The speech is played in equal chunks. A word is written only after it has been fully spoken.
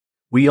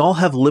We all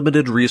have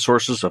limited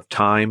resources of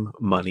time,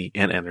 money,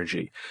 and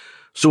energy.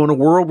 So in a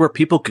world where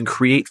people can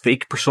create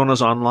fake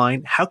personas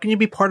online, how can you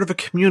be part of a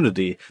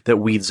community that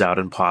weeds out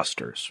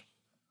imposters?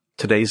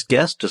 Today's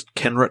guest is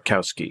Ken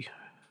Rutkowski.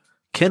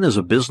 Ken is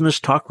a business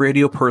talk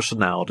radio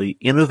personality,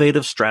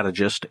 innovative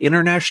strategist,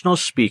 international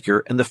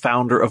speaker, and the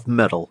founder of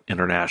Metal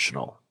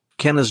International.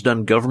 Ken has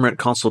done government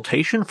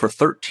consultation for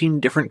 13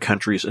 different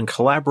countries in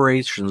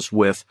collaborations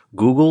with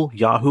Google,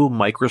 Yahoo,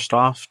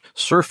 Microsoft,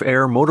 Surf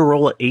Air,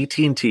 Motorola,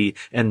 AT&T,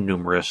 and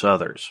numerous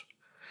others.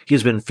 He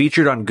has been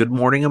featured on Good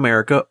Morning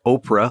America,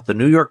 Oprah, the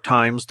New York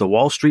Times, the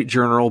Wall Street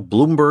Journal,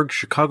 Bloomberg,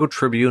 Chicago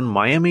Tribune,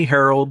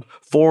 Miami-Herald,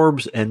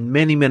 Forbes, and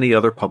many, many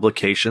other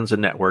publications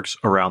and networks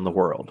around the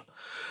world.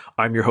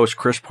 I'm your host,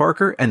 Chris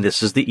Parker, and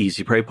this is the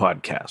Easy Prey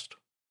Podcast.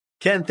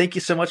 Ken, thank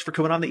you so much for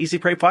coming on the Easy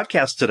Prey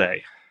Podcast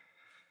today.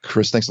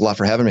 Chris, thanks a lot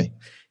for having me.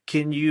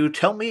 Can you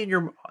tell me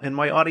and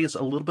my audience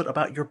a little bit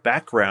about your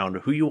background,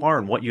 who you are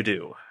and what you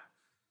do?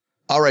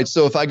 All right.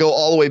 So if I go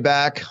all the way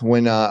back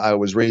when I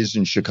was raised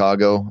in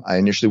Chicago, I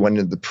initially went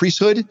into the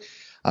priesthood.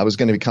 I was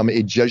going to become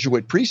a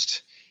Jesuit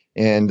priest.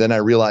 And then I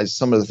realized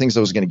some of the things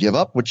I was going to give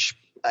up, which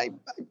I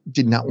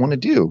did not want to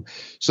do.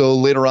 So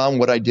later on,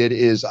 what I did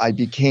is I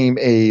became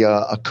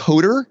a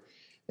coder.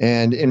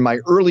 And in my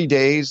early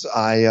days,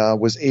 I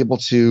was able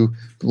to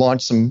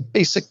launch some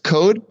basic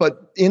code.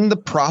 But in the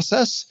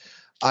process,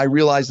 I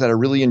realized that I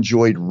really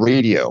enjoyed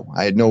radio.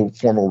 I had no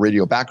formal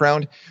radio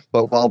background,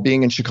 but while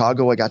being in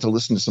Chicago, I got to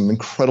listen to some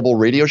incredible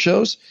radio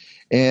shows.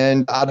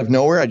 And out of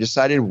nowhere, I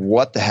decided,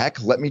 what the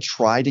heck, let me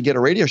try to get a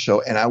radio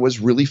show. And I was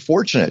really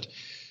fortunate.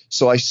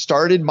 So I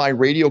started my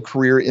radio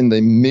career in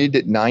the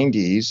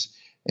mid-90s.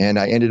 And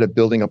I ended up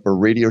building up a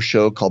radio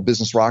show called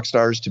Business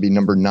Rockstars to be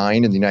number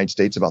 9 in the United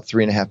States, about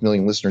 3.5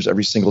 million listeners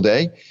every single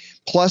day.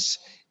 Plus,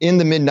 in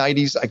the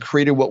mid-90s, I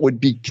created what would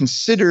be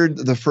considered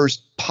the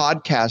first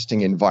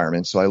podcasting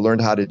environment. So I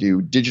learned how to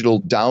do digital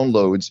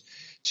downloads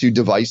to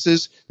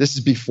devices. This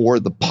is before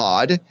the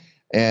pod.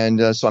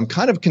 And so I'm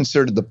kind of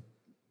considered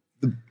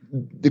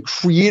the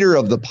creator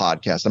of the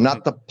podcast. I'm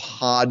not the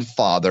pod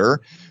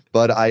father,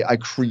 but I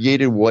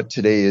created what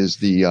today is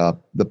the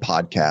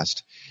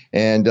podcast.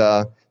 And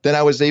then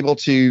I was able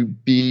to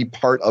be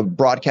part of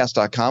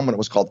broadcast.com when it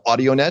was called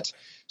AudioNet.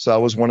 So I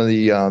was one of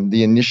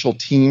the initial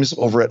teams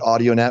over at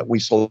AudioNet. We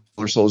sold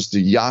ourselves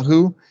to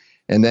Yahoo.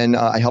 And then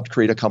I helped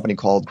create a company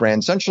called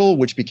Grand Central,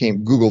 which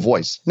became Google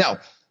Voice. Now,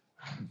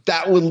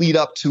 that would lead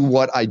up to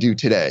what I do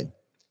today.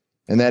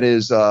 And that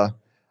is I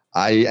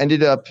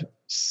ended up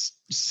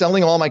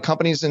selling all my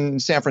companies in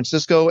San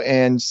Francisco,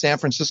 and San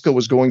Francisco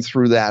was going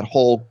through that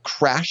whole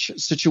crash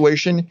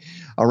situation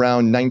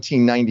around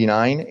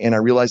 1999, and I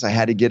realized I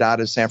had to get out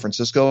of San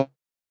Francisco.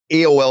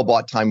 AOL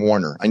bought Time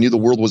Warner. I knew the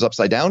world was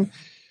upside down,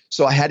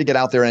 so I had to get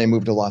out there, and I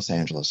moved to Los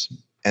Angeles.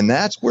 And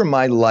that's where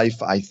my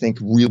life, I think,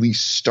 really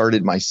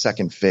started. My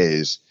second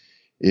phase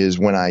is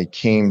when I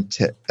came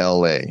to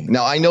LA.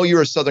 Now, I know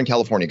you're a Southern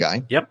California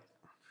guy. Yep.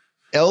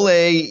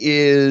 LA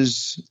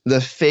is the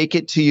fake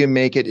it till you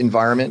make it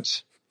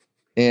environment.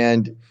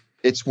 And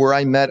it's where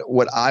I met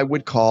what I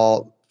would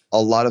call a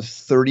lot of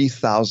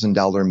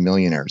 $30,000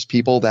 millionaires,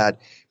 people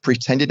that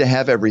pretended to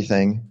have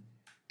everything,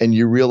 and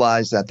you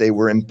realize that they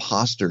were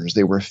imposters,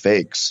 they were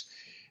fakes.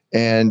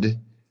 And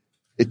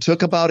it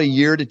took about a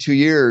year to 2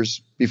 years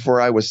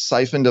before I was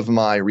siphoned of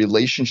my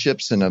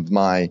relationships and of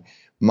my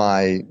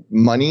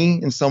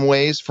money in some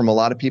ways from a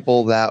lot of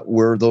people that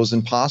were those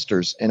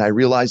imposters. And I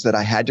realized that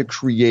I had to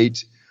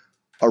create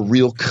a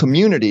real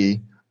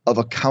community of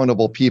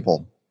accountable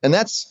people. And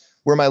that's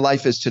where my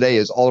life is today,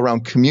 is all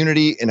around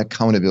community and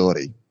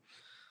accountability.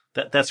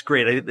 That's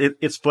great.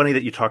 It's funny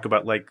that you talk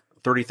about like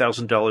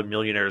 $30,000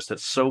 millionaires.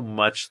 That's so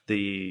much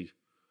the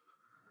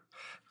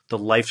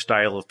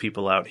lifestyle of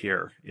people out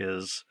here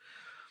is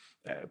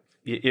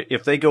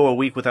if they go a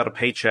week without a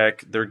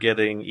paycheck, they're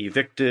getting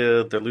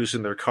evicted, they're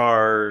losing their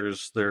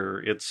cars,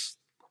 it's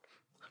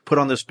put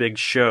on this big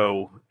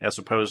show as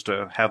opposed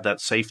to have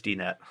that safety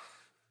net.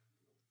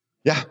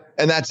 Yeah.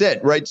 And that's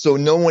it, right? So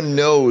no one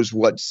knows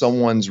what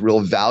someone's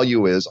real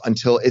value is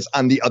until it's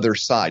on the other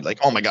side. Like,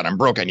 oh my God, I'm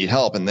broke, I need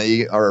help. And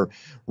they are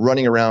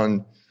running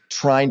around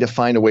trying to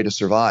find a way to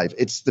survive.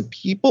 It's the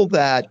people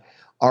that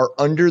are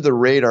under the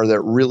radar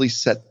that really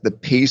set the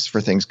pace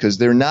for things, because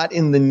they're not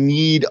in the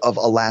need of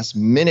a last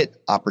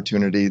minute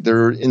opportunity.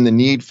 They're in the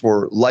need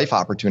for life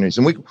opportunities.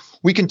 And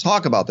we can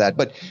talk about that,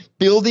 but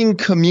building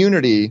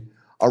community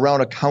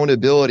around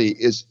accountability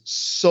is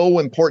so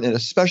important,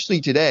 especially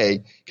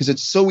today, because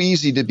it's so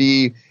easy to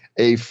be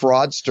a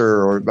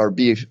fraudster or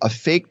be a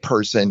fake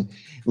person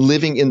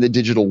living in the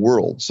digital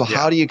world. So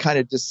how do you kind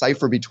of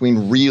decipher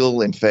between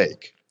real and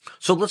fake?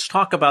 So let's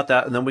talk about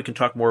that, and then we can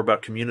talk more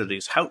about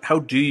communities. How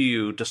do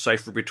you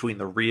decipher between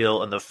the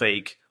real and the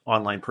fake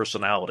online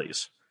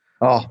personalities?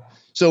 Oh,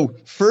 so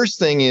first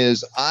thing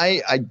is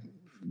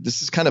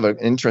this is kind of an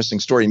interesting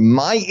story.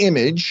 My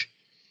image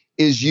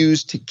is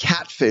used to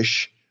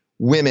catfish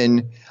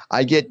women.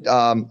 I get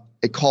a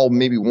call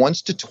maybe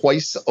once to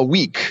twice a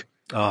week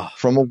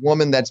from a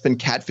woman that's been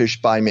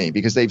catfished by me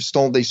because they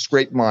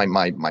scraped my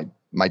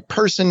my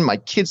person, my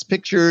kids'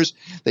 pictures.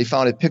 They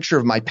found a picture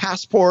of my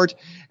passport,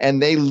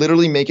 and they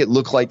literally make it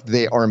look like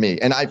they are me.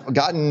 And I've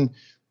gotten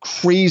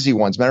crazy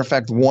ones. Matter of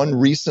fact, one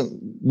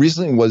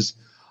recently was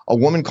a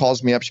woman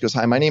calls me up. She goes,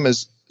 "Hi, my name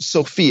is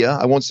Sophia."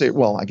 I won't say,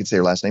 well, I could say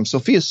her last name,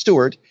 Sophia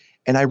Stewart.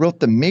 And I wrote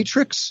The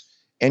Matrix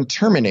and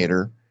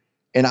Terminator,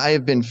 and I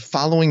have been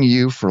following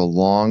you for a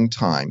long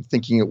time,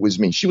 thinking it was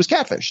me. She was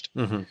catfished.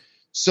 Mm-hmm.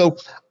 So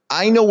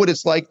I know what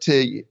it's like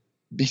to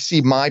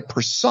see my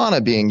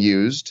persona being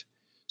used.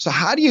 So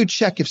how do you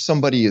check if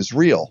somebody is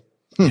real?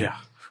 Yeah.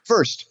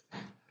 First,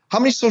 how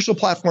many social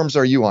platforms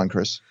are you on,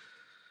 Chris?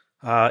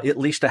 At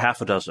least a half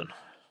a dozen.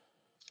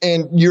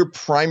 And your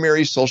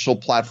primary social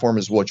platform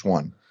is which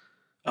one?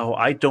 Oh,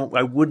 I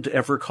wouldn't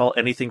ever call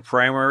anything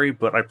primary,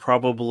 but I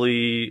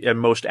probably am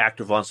most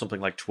active on something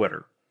like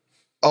Twitter.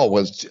 Oh,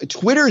 well,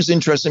 Twitter is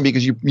interesting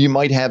because you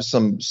might have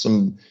some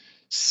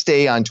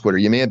stay on Twitter.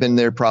 You may have been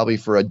there probably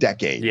for a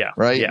decade,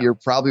 right? Yeah. You're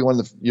probably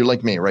you're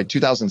like me, right?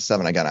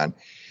 2007, I got on.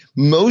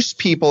 Most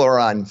people are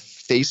on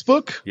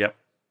Facebook. Yep.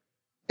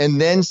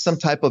 And then some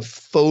type of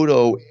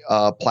photo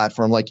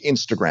platform like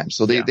Instagram.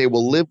 So they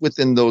will live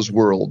within those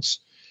worlds.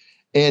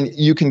 And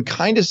you can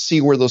kind of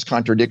see where those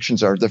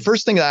contradictions are. The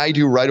first thing that I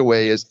do right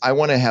away is I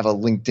want to have a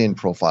LinkedIn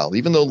profile,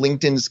 even though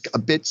LinkedIn's a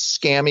bit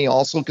scammy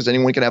also because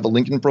anyone can have a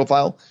LinkedIn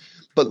profile.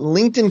 But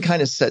LinkedIn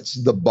kind of sets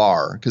the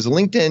bar because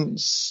LinkedIn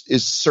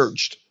is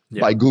searched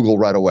by Google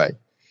right away.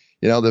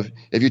 You know,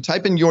 if you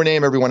type in your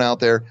name, everyone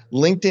out there,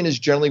 LinkedIn is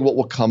generally what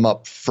will come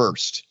up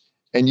first.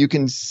 And you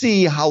can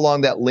see how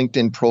long that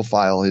LinkedIn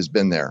profile has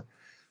been there.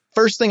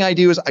 First thing I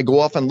do is I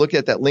go off and look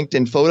at that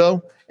LinkedIn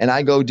photo and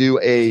I go do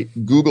a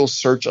Google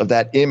search of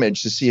that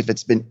image to see if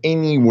it's been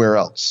anywhere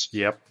else.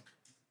 Yep.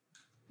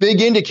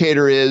 Big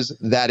indicator is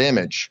that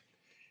image.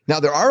 Now,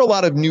 there are a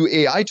lot of new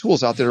AI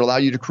tools out there that allow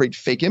you to create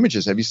fake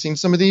images. Have you seen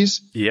some of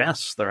these?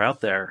 Yes, they're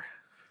out there.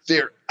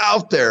 They're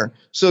out there.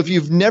 So if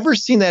you've never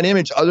seen that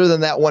image other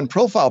than that one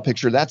profile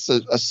picture, that's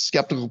a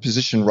skeptical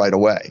position right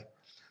away.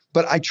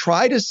 But I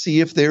try to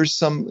see if there's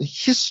some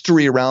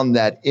history around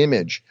that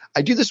image.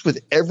 I do this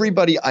with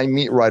everybody I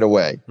meet right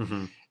away.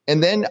 Mm-hmm.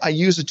 And then I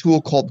use a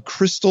tool called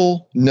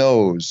Crystal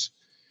Knows.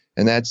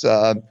 And that's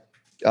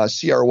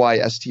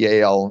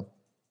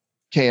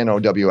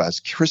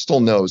CrystalKnows, Crystal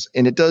Knows.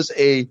 And it does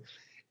a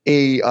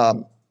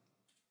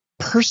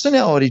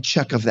personality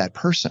check of that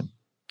person.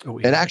 Oh,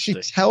 it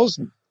actually tells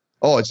me,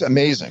 it's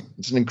amazing.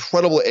 It's an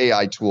incredible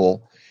AI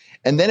tool.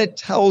 And then it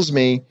tells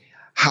me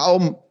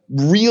how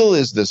real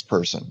is this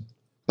person.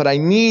 But I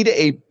need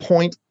a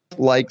point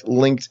like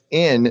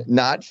LinkedIn,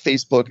 not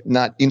Facebook,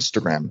 not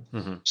Instagram.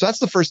 Mm-hmm. So that's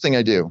the first thing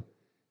I do.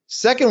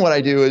 Second, what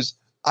I do is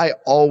I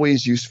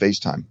always use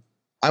FaceTime.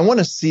 I want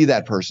to see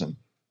that person.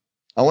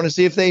 I want to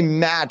see if they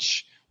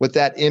match what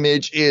that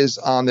image is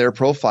on their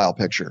profile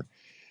picture.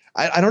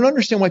 I don't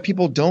understand why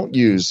people don't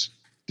use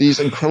these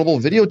incredible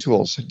video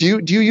tools.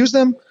 Do you use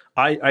them?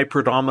 I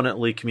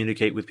predominantly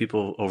communicate with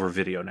people over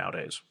video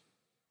nowadays.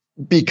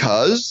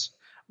 Because?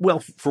 Well,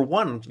 for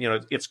one,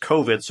 it's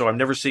COVID, so I'm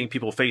never seeing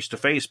people face to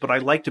face, but I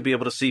like to be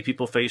able to see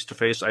people face to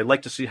face. I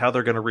like to see how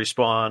they're going to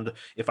respond.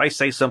 If I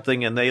say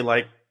something and they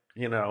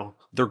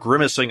they're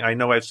grimacing, I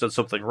know I've said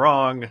something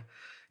wrong.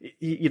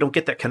 You don't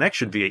get that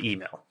connection via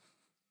email.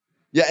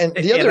 Yeah, and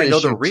the other I know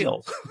they're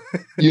real.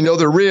 You know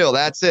they're real.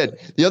 That's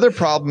it. The other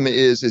problem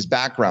is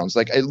backgrounds.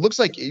 Like it looks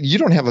like you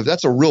don't have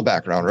that's a real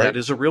background, right? That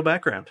is a real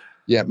background.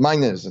 Yeah,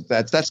 mine is.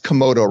 That's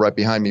Komodo right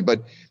behind me.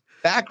 But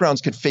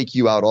backgrounds could fake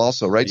you out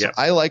also, right? Yeah. So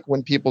I like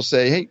when people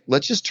say, "Hey,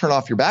 let's just turn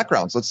off your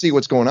backgrounds. Let's see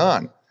what's going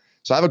on."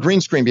 So I have a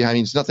green screen behind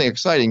me. It's nothing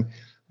exciting,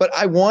 but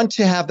I want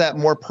to have that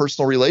more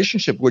personal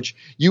relationship. Which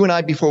you and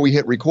I, before we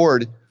hit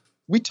record,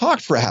 we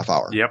talked for a half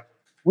hour. Yep.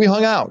 We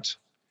hung out,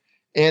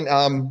 and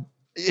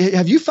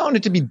have you found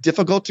it to be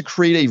difficult to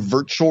create a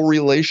virtual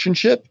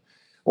relationship,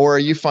 or are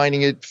you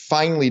finding it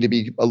finally to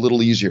be a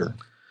little easier?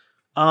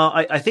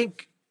 I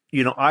think,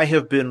 I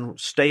have been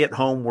stay at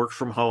home, work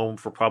from home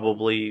for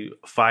probably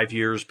 5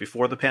 years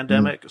before the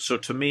pandemic. So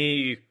to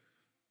me,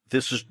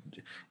 this is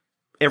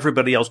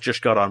everybody else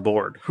just got on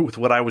board with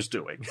what I was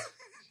doing.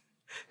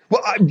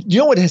 Well,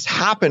 what has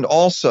happened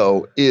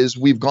also is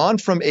we've gone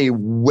from a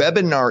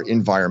webinar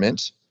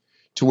environment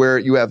to where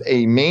you have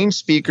a main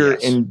speaker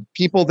and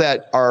people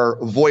that are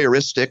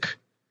voyeuristic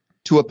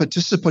to a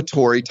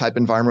participatory type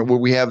environment where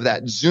we have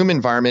that Zoom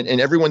environment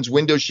and everyone's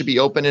windows should be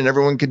open and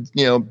everyone could,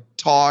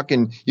 talk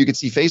and you could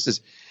see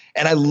faces.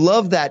 And I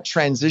love that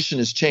transition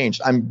has changed.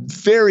 I'm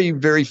very,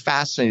 very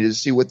fascinated to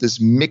see what this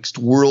mixed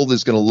world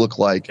is going to look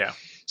like,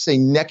 say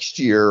next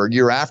year or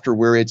year after,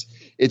 where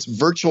it's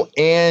virtual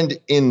and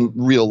in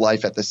real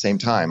life at the same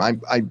time.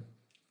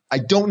 I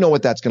don't know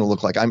what that's going to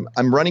look like.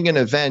 I'm running an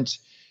event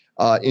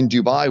in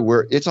Dubai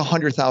where it's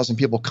 100,000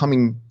 people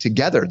coming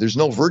together. There's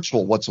no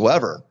virtual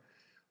whatsoever,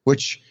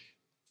 which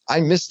I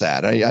miss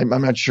that.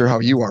 I'm not sure how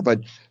you are, but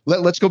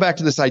let's go back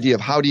to this idea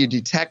of how do you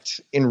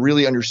detect and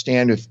really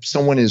understand if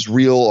someone is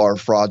real or a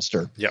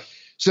fraudster. Yeah.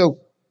 So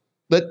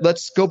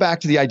let's go back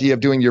to the idea of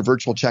doing your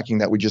virtual checking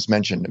that we just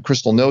mentioned.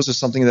 Crystal knows is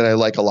something that I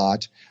like a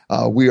lot.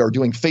 We are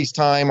doing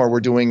FaceTime, or we're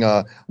doing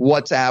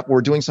WhatsApp.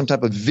 We're doing some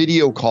type of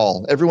video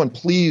call. Everyone,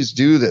 please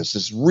do this.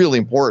 It's really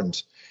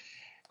important.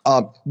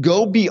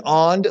 Go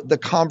beyond the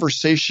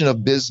conversation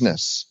of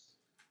business.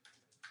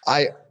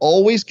 I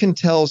always can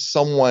tell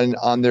someone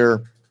on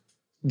their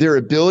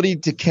ability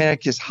to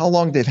connect is how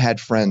long they've had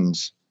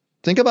friends.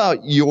 Think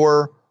about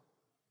your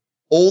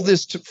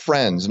oldest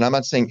friends, and I'm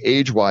not saying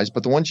age-wise,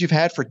 but the ones you've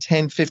had for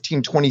 10,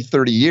 15, 20,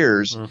 30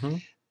 years,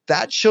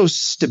 that shows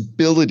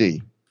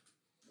stability.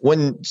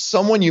 When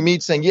someone you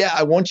meet saying, yeah,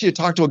 I want you to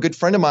talk to a good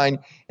friend of mine,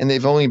 and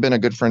they've only been a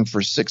good friend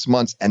for 6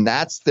 months, and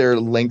that's their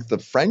length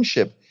of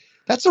friendship,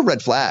 that's a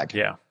red flag.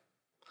 Yeah.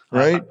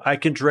 Right? I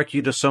can direct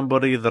you to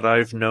somebody that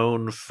I've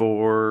known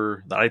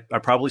for, I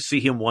probably see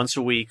him once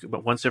a week,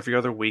 but once every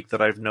other week,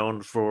 that I've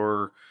known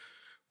for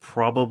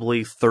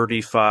probably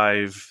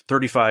 35,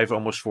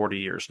 almost 40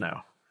 years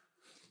now.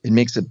 It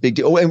makes a big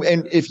deal. Oh,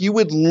 and if you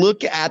would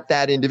look at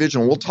that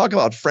individual, we'll talk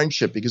about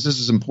friendship because this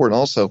is important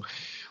also.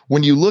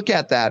 When you look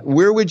at that,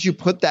 where would you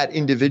put that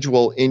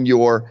individual in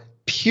your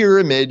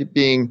pyramid,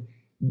 being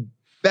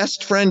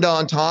best friend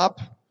on top,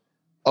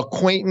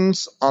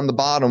 acquaintance on the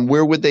bottom?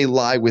 Where would they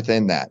lie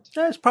within that?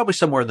 It's probably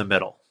somewhere in the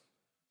middle.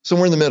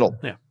 Somewhere in the middle.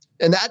 Yeah.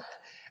 And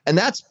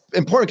that's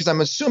important because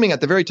I'm assuming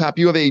at the very top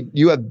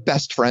you have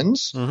best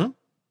friends,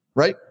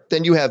 right?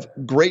 Then you have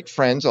great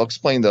friends. I'll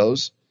explain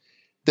those.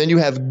 Then you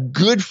have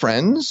good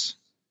friends.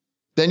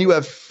 Then you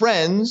have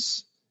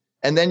friends.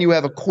 And then you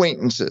have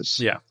acquaintances.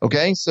 Yeah.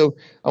 Okay. So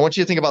I want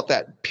you to think about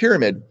that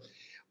pyramid.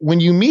 When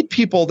you meet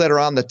people that are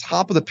on the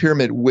top of the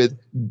pyramid with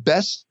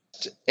best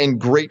and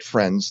great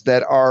friends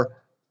that are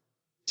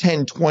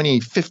 10, 20,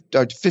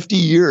 50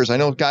 years. I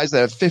know guys that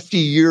have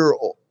 50-year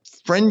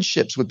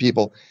friendships with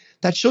people.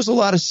 That shows a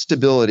lot of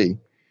stability.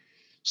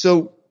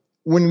 So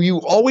when you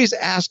always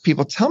ask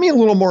people, tell me a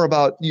little more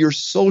about your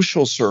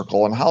social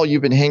circle and how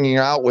you've been hanging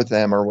out with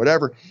them or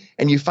whatever,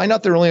 and you find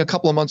out they're only a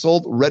couple of months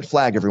old, red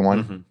flag,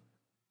 everyone.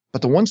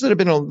 But the ones that have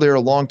been there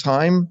a long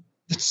time,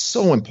 it's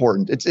so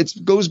important. It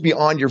goes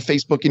beyond your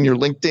Facebook and your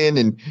LinkedIn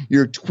and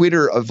your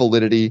Twitter of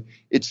validity.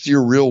 It's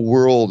your real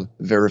world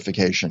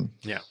verification.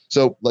 Yeah.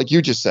 So like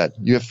you just said,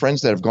 you have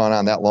friends that have gone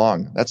on that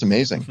long. That's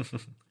amazing.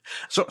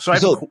 So I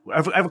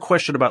have a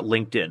question about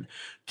LinkedIn.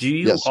 Do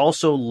you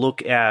also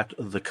look at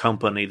the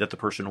company that the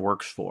person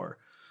works for?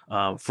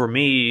 For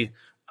me,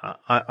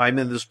 I'm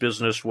in this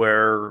business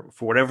where,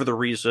 for whatever the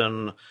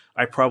reason,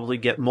 I probably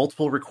get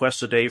multiple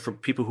requests a day from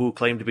people who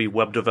claim to be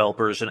web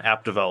developers and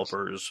app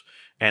developers,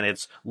 and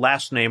it's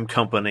last name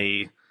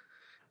company.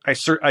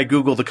 I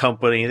Google the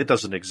company, and it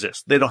doesn't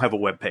exist. They don't have a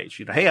web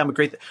page. Hey, I'm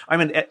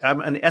an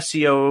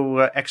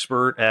SEO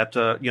expert at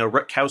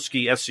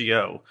Rutkowski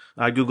SEO.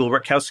 I Google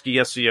Rutkowski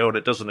SEO, and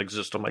it doesn't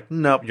exist. I'm like,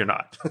 nope, you're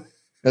not.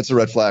 That's a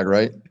red flag,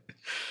 right?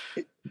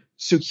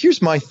 So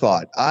here's my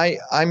thought.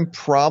 I'm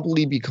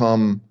probably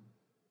become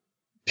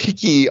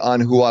picky on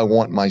who I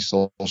want my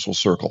social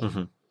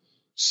circle.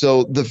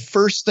 So the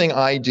first thing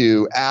I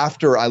do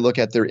after I look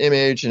at their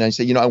image and I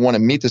say, I want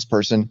to meet this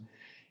person,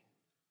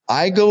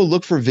 I go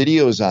look for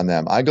videos on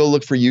them. I go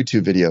look for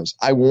YouTube videos.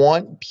 I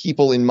want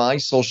people in my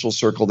social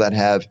circle that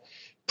have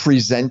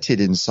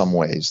presented in some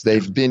ways.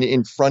 They've been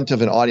in front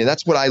of an audience.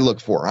 That's what I look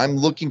for. I'm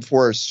looking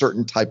for a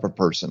certain type of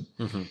person.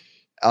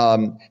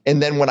 And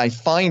then when I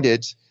find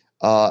it,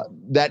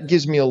 that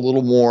gives me a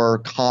little more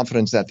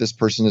confidence that this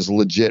person is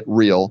legit,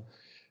 real.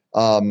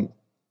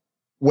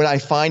 When I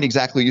find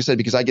exactly what you said,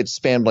 because I get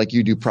spammed like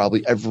you do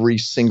probably every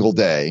single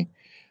day,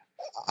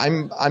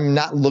 I'm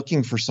not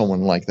looking for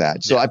someone like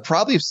that. So I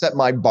probably have set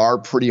my bar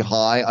pretty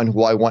high on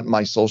who I want in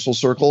my social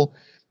circle.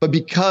 But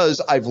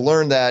because I've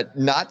learned that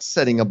not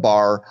setting a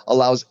bar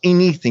allows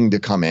anything to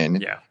come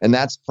in, and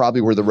that's probably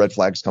where the red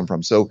flags come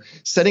from. So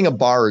setting a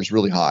bar is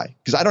really high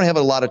because I don't have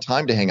a lot of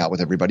time to hang out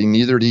with everybody.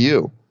 Neither do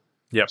you.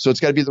 So it's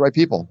got to be the right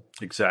people.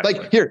 Exactly.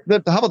 Like here,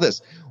 how about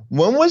this?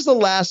 When was the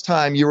last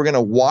time you were going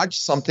to watch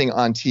something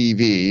on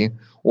TV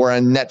or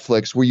on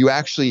Netflix where you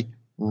actually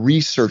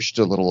researched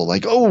a little,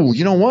 like, oh,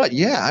 you know what?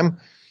 Yeah, I'm,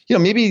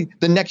 maybe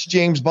the next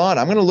James Bond,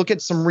 I'm going to look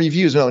at some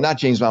reviews. No, not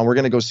James Bond. We're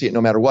going to go see it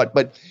no matter what.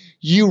 But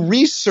you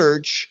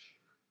research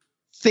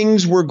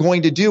things we're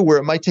going to do where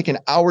it might take an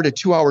hour to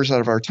 2 hours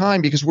out of our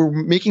time because we're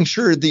making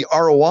sure the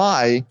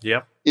ROI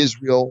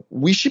is real.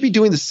 We should be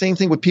doing the same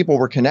thing with people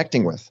we're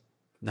connecting with.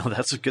 No,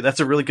 that's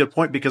a really good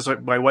point because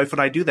my wife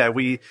and I do that.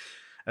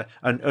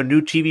 A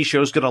new TV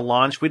show is going to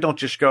launch. We don't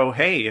just go,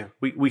 hey,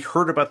 we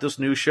heard about this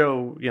new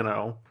show,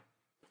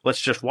 let's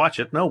just watch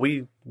it. No,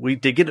 we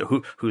dig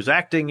into who's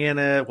acting in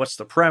it. What's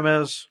the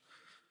premise?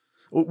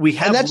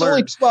 And that's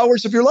only 2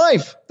 hours of your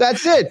life.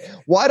 That's it.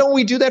 Why don't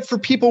we do that for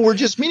people we're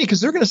just meeting?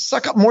 Because they're going to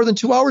suck up more than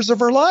 2 hours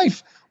of our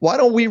life. Why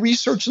don't we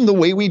research them the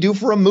way we do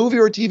for a movie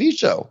or a TV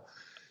show?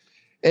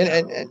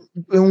 And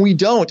we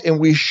don't, and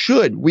we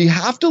should. We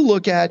have to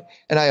look at,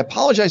 and I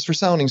apologize for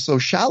sounding so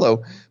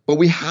shallow, but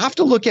we have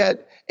to look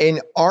at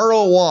an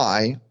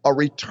ROI, a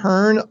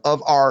return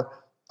of our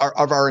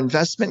our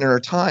investment and our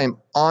time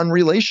on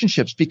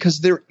relationships,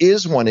 because there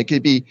is one. It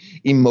could be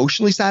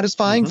emotionally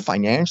satisfying,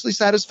 financially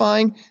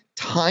satisfying,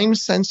 time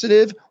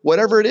sensitive,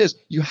 whatever it is.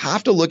 You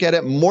have to look at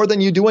it more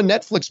than you do a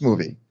Netflix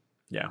movie.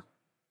 Yeah.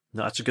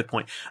 No, that's a good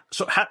point.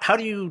 So how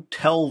do you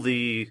tell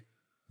the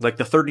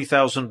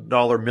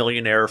 $30,000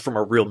 millionaire from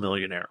a real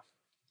millionaire?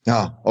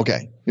 Oh,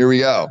 okay. Here we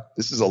go.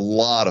 This is a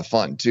lot of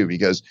fun too,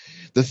 because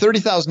the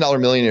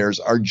 $30,000 millionaires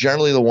are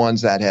generally the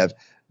ones that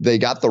they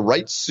got the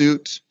right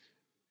suit.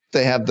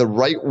 They have the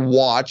right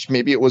watch.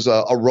 Maybe it was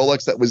a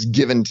Rolex that was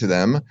given to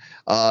them.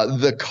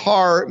 The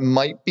car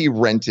might be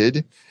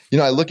rented.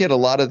 I look at a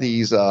lot of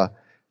these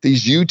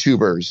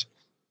YouTubers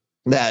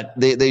that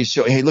they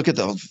show, hey, look at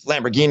the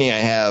Lamborghini I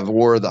have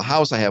or the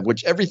house I have,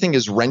 which everything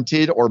is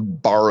rented or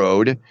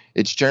borrowed.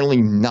 It's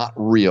generally not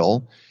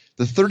real.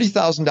 The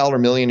 $30,000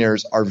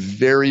 millionaires are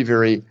very,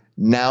 very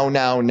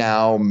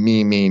now,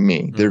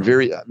 me. They're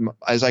very,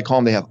 as I call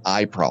them, they have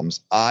I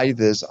problems. I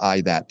this,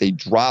 I that. They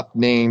drop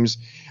names.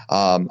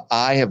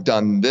 I have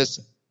done this.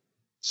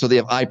 So they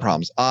have I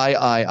problems.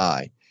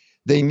 I.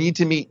 They need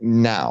to meet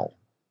now.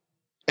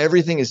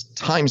 Everything is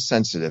time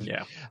sensitive.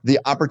 Yeah. The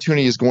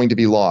opportunity is going to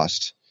be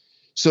lost.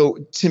 So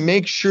to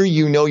make sure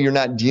you're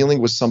not dealing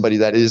with somebody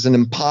that is an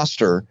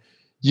imposter,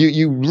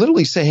 you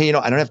literally say, hey,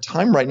 I don't have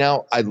time right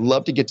now. I'd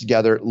love to get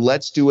together.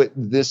 Let's do it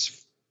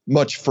this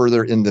much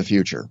further in the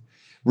future.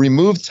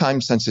 Remove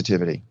time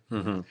sensitivity.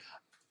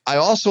 I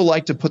also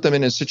like to put them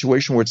in a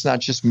situation where it's not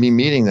just me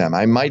meeting them.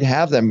 I might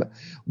have them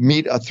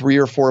meet 3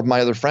 or 4 of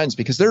my other friends,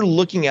 because they're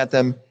looking at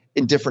them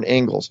in different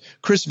angles.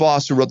 Chris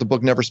Voss, who wrote the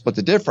book Never Split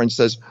the Difference,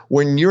 says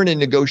when you're in a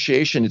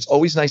negotiation, it's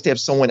always nice to have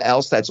someone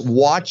else that's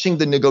watching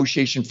the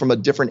negotiation from a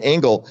different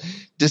angle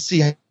to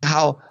see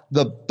how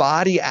the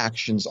body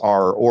actions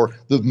are or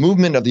the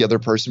movement of the other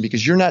person,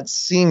 because you're not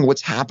seeing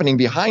what's happening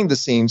behind the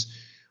scenes.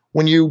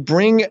 When you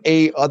bring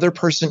a other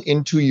person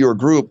into your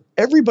group,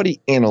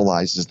 everybody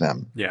analyzes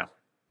them. Yeah.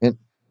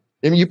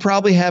 And you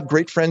probably have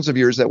great friends of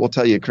yours that will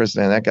tell you, Chris,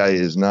 man, that guy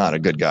is not a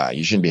good guy.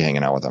 You shouldn't be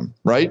hanging out with him,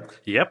 right?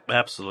 Yep,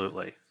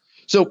 absolutely.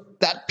 So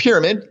that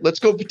pyramid, let's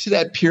go to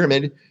that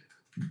pyramid.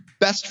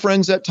 Best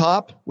friends at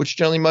top, which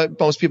generally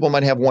most people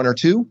might have 1 or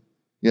 2,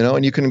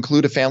 and you can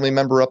include a family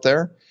member up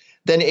there.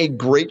 Then a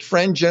great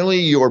friend, generally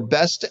your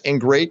best and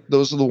great,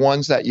 those are the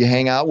ones that you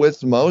hang out with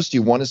the most.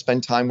 You want to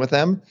spend time with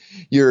them.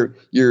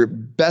 Your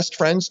best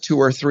friends, 2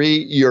 or 3.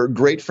 Your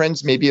great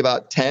friends, maybe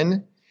about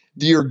 10.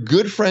 Your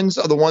good friends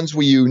are the ones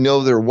where you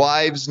know their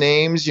wives'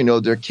 names,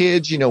 their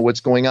kids, what's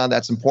going on.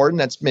 That's important.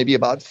 That's maybe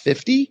about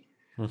 50,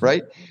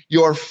 right?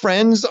 Your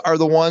friends are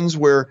the ones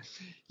where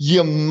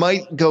you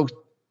might go,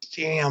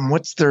 damn,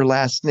 what's their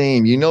last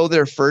name?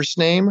 Their first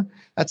name.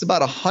 That's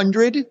about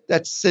 100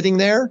 that's sitting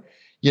there.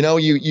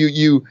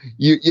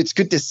 It's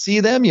good to see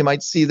them. You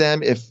might see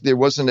them if there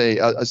wasn't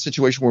a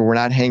situation where we're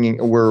not hanging,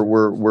 where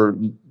we're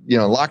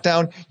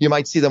lockdown. You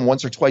might see them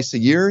once or twice a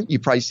year. You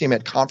probably see them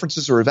at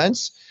conferences or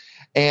events.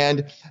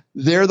 And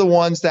they're the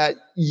ones that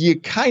you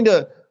kind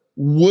of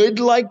would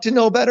like to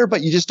know better,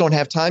 but you just don't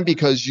have time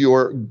because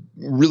your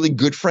really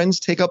good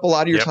friends take up a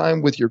lot of your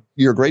time with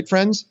your great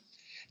friends.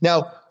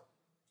 Now,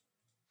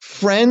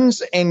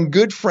 friends and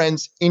good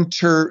friends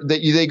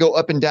they go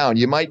up and down.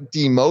 You might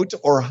demote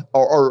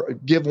or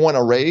give one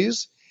a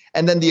raise.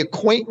 And then the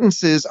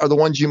acquaintances are the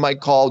ones you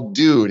might call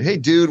dude. Hey,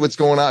 dude, what's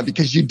going on?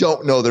 Because you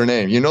don't know their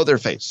name. You know their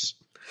face.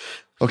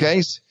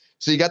 Okay.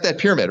 So you got that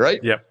pyramid,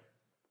 right? Yep.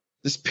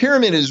 This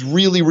pyramid is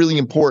really, really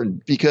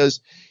important, because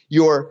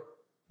your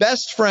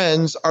best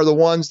friends are the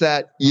ones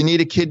that you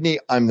need a kidney.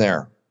 I'm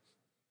there.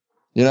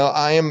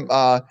 I'm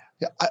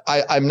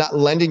not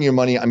lending you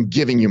money. I'm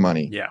giving you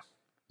money.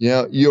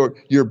 Yeah.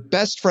 Your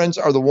best friends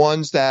are the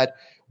ones that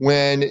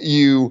when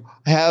you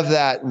have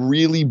that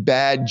really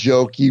bad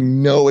joke,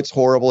 it's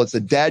horrible. It's a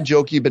dad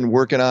joke you've been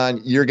working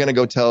on. You're going to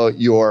go tell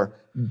your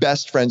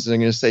best friends and they're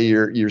going to say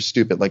you're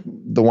stupid. Like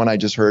the one I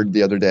just heard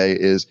the other day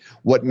is,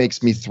 what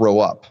makes me throw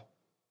up?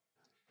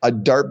 A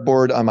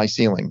dartboard on my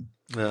ceiling.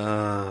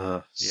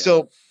 Yeah.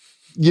 So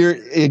you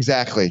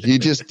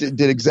just did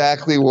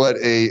exactly what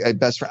a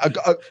best friend,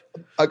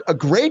 a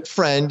great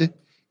friend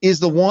is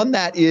the one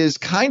that is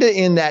kind of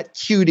in that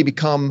queue to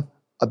become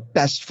a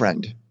best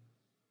friend.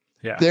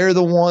 Yeah. They're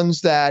the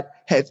ones that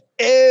have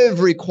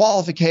every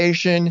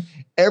qualification,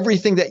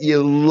 everything that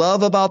you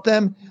love about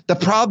them. The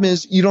problem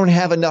is you don't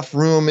have enough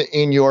room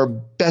in your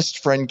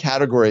best friend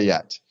category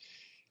yet.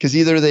 Because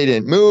either they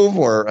didn't move,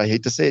 or I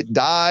hate to say it,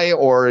 die,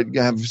 or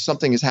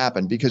something has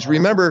happened. Because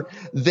remember,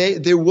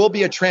 there will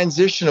be a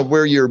transition of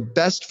where your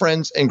best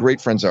friends and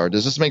great friends are.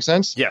 Does this make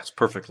sense? Yes,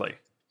 perfectly.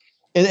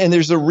 And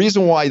there's a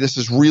reason why this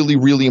is really,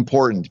 really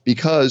important,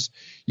 because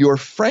your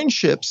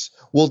friendships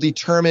will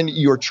determine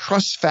your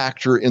trust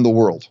factor in the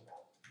world.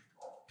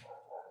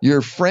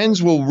 Your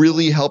friends will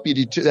really help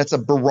you. That's a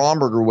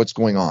barometer of what's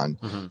going on.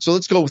 So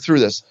let's go through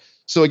this.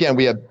 So again,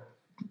 we have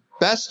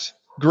best,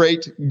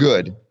 great,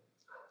 good.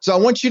 So I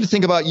want you to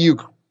think about you,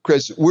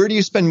 Chris. Where do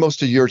you spend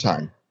most of your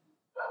time?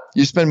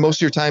 You spend most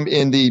of your time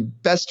in the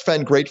best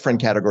friend, great friend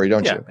category,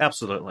 don't you? Yeah,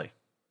 absolutely.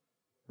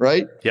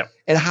 Right? Yeah.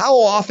 And how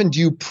often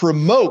do you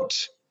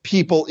promote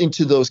people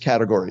into those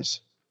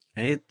categories.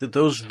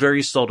 Those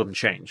very seldom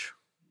change.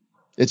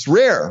 It's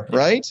rare,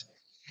 right?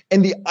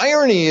 And the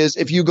irony is,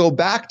 if you go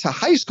back to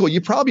high school,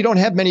 you probably don't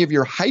have many of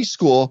your high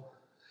school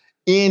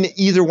in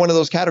either one of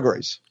those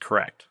categories.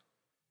 Correct.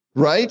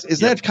 Right?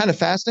 Isn't that kind of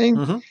fascinating?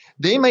 Mm-hmm.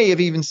 They may have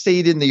even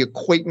stayed in the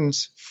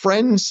acquaintance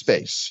friend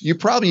space. You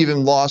probably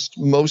even lost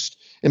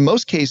in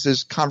most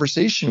cases,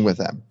 conversation with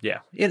them. Yeah.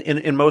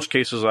 In most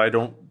cases,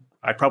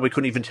 I probably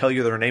couldn't even tell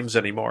you their names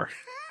anymore.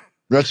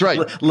 That's right.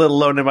 Let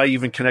alone am I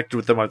even connected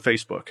with them on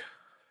Facebook.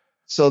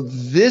 So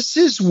this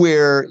is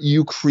where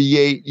you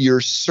create your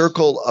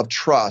circle of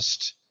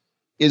trust,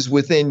 is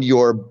within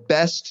your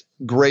best,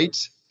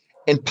 great,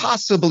 and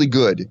possibly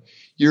good.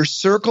 Your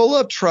circle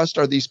of trust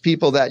are these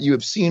people that you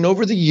have seen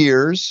over the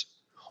years,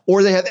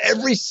 or they have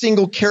every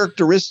single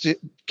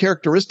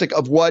characteristic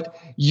of what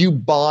you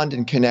bond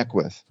and connect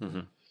with.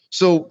 Mm-hmm.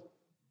 So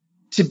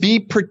to be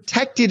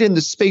protected in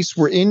the space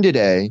we're in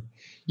today,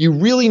 you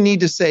really need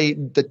to say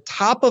the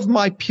top of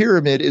my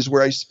pyramid is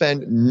where I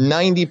spend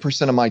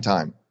 90% of my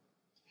time.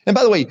 And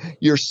by the way,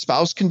 your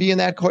spouse can be in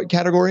that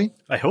category.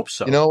 I hope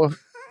so.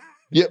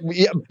 Yeah,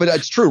 but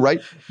it's true, right?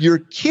 Your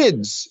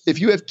kids, if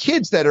you have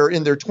kids that are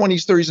in their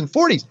 20s, 30s, and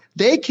 40s,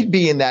 they could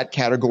be in that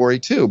category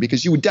too,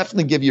 because you would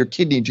definitely give your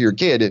kidney to your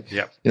kid.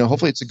 Yep.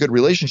 Hopefully it's a good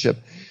relationship.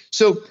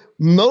 So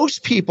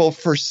most people,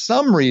 for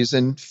some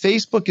reason,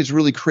 Facebook has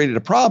really created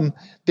a problem.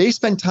 They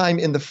spend time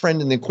in the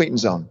friend and the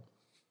acquaintance zone.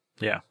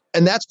 Yeah.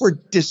 And that's where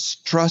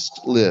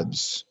distrust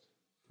lives.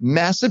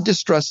 Massive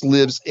distrust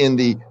lives in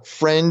the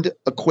friend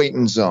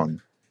acquaintance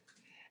zone.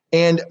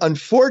 And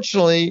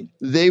unfortunately,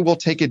 they will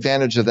take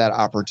advantage of that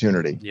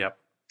opportunity. Yep.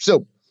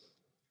 So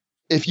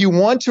if you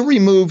want to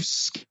remove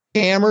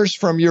scammers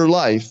from your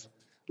life,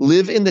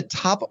 live in the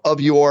top of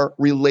your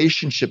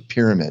relationship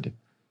pyramid.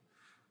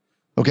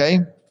 Okay?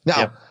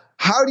 Now,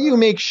 How do you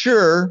make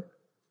sure,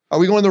 are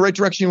we going in the right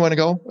direction you want to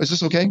go? Is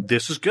this okay?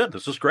 This is good.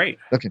 This is great.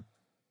 Okay.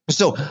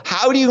 So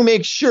how do you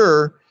make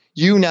sure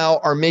you now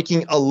are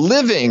making a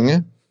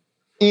living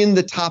in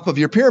the top of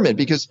your pyramid?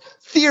 Because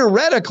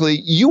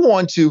theoretically, you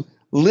want to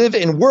live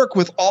and work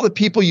with all the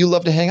people you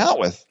love to hang out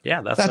with.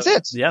 Yeah, that's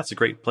it. Yeah, it's a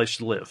great place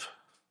to live.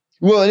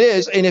 Well, it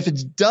is. And if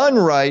it's done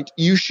right,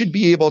 you should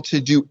be able to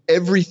do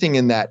everything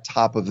in that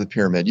top of the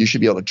pyramid. You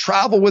should be able to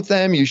travel with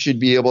them. You should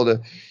be able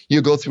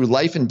to go through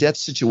life and death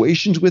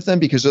situations with them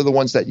because they're the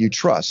ones that you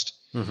trust.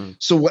 Mm-hmm.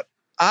 So what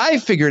I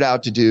figured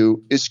out to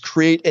do is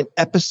create an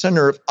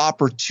epicenter of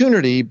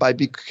opportunity by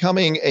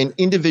becoming an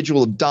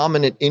individual of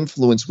dominant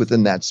influence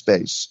within that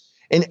space.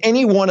 And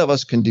any one of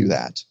us can do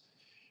that.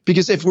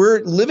 Because if we're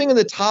living in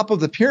the top of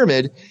the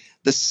pyramid,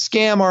 the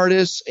scam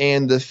artists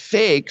and the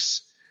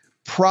fakes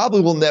probably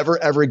will never,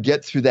 ever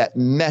get through that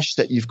mesh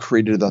that you've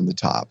created on the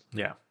top.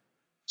 Yeah.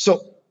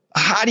 So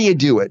how do you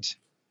do it?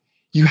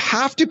 You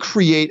have to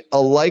create a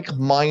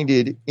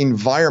like-minded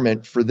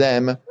environment for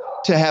them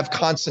to have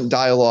constant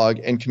dialogue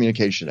and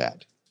communication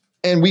at.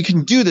 And we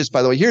can do this,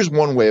 by the way. Here's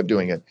one way of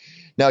doing it.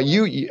 Now,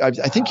 I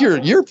think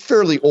you're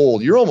fairly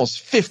old. You're almost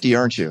 50,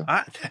 aren't you?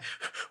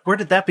 Where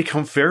did that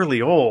become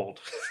fairly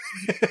old?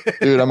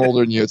 Dude, I'm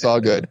older than you. It's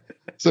all good.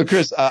 So,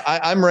 Chris,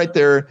 I'm right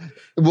there.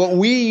 What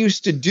we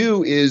used to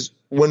do is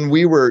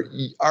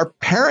our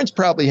parents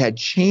probably had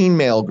chain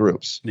mail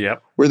groups.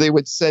 Yep. Where they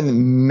would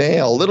send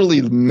mail,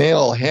 literally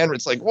mail, handwritten.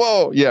 It's like,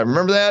 whoa, yeah,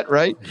 remember that,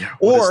 right? Yeah,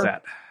 what is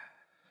that?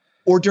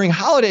 Or during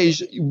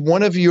holidays,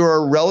 one of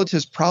your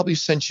relatives probably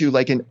sent you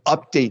like an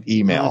update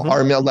email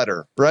or a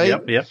letter,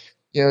 right?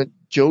 Yep.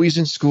 Joey's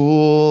in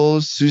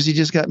school. Susie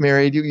just got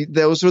married.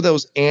 Those are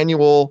those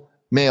annual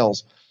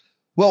mails.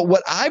 Well,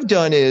 what I've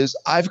done is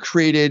I've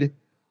created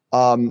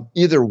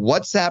either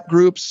WhatsApp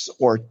groups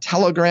or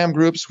Telegram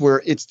groups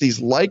where it's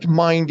these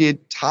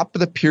like-minded, top of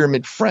the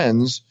pyramid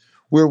friends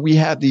where we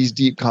have these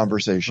deep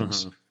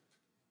conversations. Mm-hmm.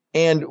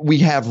 And we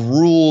have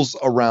rules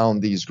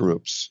around these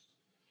groups.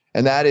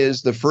 And that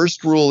is, the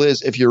first rule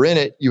is if you're in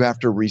it, you have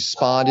to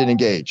respond and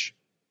engage.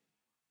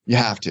 You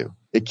have to.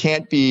 It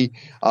can't be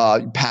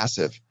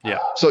passive. Yeah.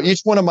 So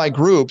each one of my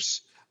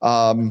groups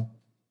are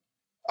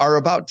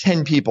about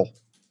 10 people.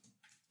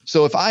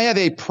 So if I have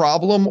a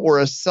problem or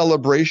a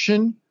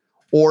celebration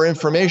or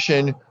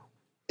information,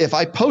 if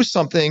I post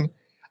something,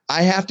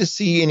 I have to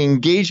see an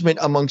engagement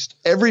amongst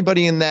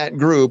everybody in that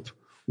group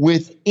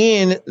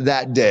within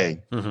that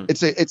day. Mm-hmm.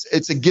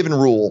 It's a given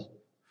rule.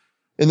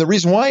 And the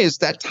reason why is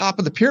that top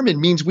of the pyramid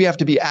means we have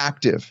to be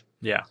active.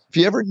 Yeah. If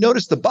you ever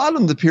notice the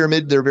bottom of the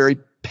pyramid, they're very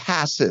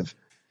passive.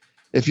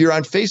 If you're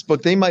on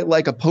Facebook, they might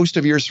like a post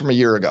of yours from a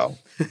year ago.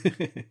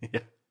 Yeah.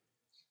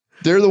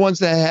 They're the ones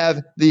that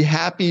have the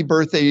happy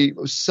birthday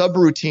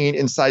subroutine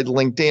inside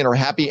LinkedIn or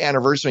happy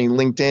anniversary in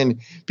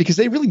LinkedIn because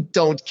they really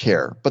don't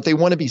care, but they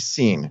want to be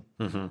seen.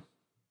 Mm-hmm.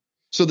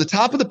 So the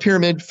top of the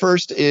pyramid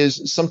first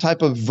is some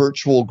type of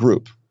virtual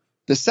group.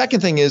 The second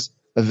thing is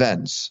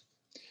events.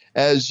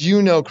 As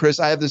you know,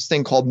 Chris, I have this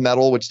thing called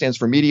METAL, which stands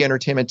for Media,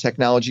 Entertainment,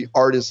 Technology,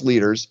 Artists,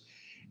 Leaders.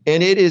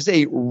 And it is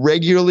a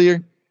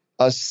regularly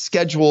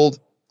scheduled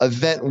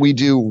event we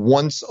do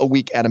once a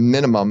week at a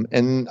minimum.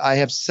 And I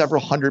have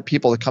several hundred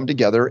people that come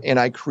together and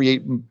I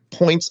create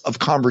points of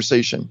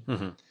conversation.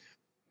 Mm-hmm.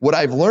 What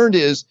I've learned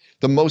is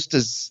the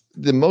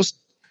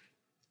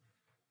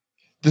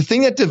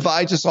thing that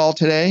divides us all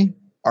today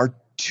are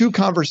two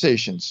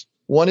conversations.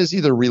 One is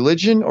either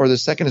religion or the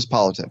second is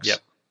politics. Yep.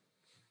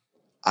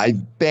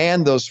 I've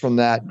banned those from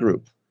that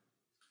group.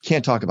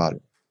 Can't talk about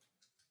it.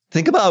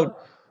 Think about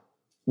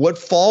what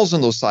falls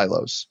in those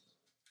silos.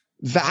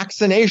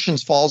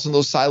 Vaccinations falls in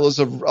those silos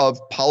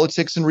of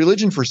politics and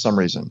religion for some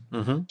reason.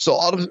 Mm-hmm.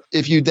 So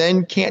if you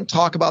then can't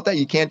talk about that,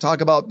 you can't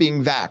talk about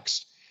being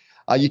vaxxed.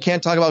 You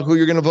can't talk about who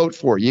you're going to vote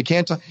for. You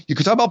can talk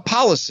about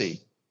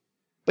policy,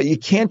 but you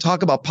can't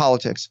talk about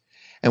politics.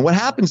 And what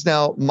happens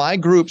now, my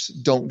groups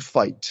don't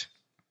fight.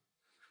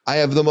 I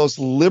have the most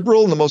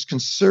liberal and the most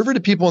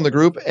conservative people in the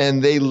group,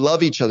 and they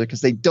love each other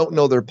because they don't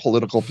know their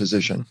political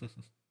position.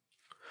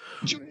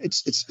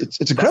 It's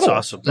incredible. That's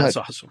awesome. That's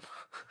awesome.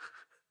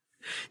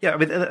 Yeah,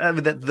 I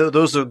mean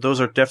those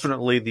are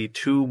definitely the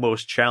two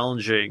most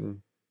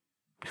challenging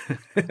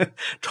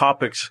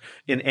topics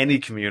in any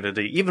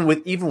community. Even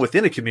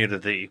within a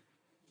community,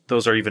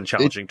 those are even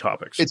challenging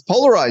topics. It's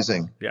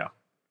polarizing. Yeah.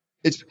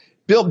 It's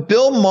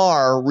Bill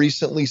Maher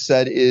recently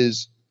said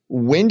is,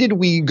 when did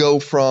we go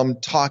from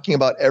talking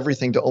about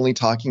everything to only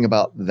talking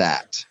about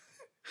that?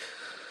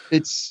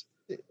 It's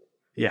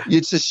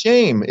a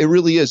shame. It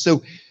really is.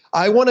 So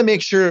I want to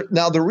make sure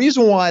now the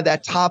reason why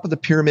that top of the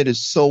pyramid is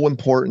so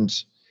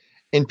important,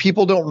 and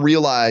people don't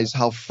realize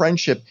how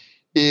friendship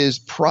is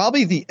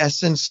probably the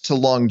essence to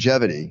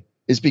longevity,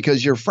 is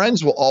because your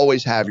friends will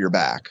always have your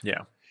back.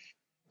 Yeah.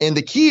 And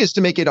the key is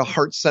to make it a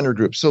heart-centered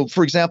group. So,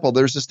 for example,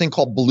 there's this thing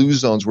called blue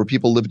zones where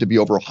people live to be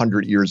over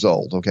 100 years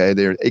old, okay?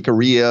 They're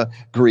Ikaria,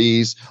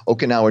 Greece,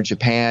 Okinawa,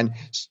 Japan.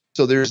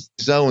 So there's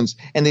zones.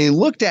 And they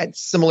looked at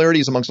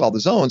similarities amongst all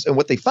the zones. And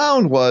what they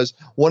found was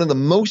one of the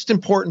most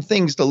important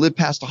things to live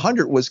past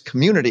 100 was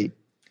community.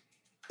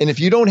 And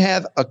if you don't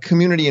have a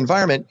community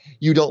environment,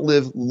 you don't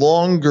live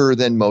longer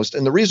than most.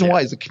 And the reason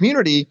why is the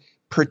community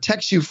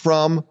protects you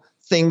from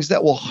things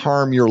that will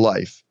harm your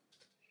life.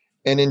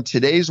 And in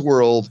today's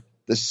world,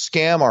 the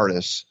scam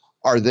artists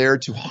are there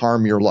to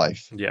harm your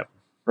life. Yeah.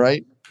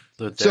 Right?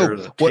 They're there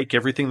to take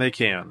everything they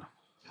can.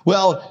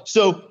 Well,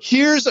 so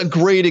here's a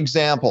great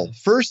example.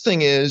 First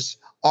thing is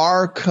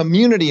our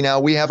community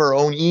now, we have our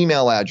own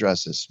email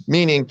addresses,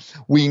 meaning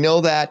we know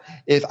that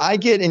if I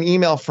get an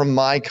email from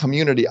my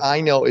community,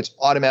 I know it's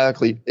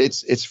automatically,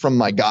 it's from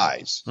my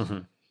guys. Mm-hmm.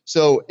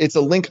 So it's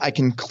a link I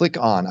can click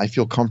on, I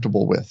feel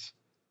comfortable with.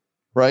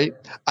 Right?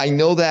 I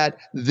know that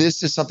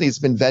this is something that's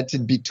been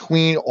vetted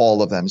between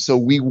all of them. So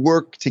we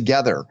work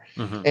together.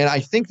 Mm-hmm. And I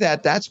think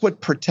that that's what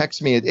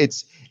protects me.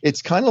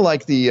 It's kind of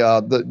like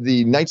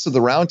the Knights of the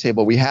Round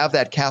Table. We have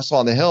that castle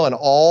on the hill, and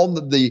all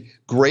the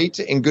great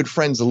and good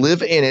friends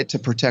live in it to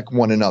protect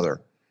one another.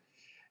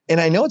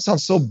 And I know it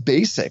sounds so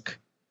basic,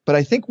 but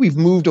I think we've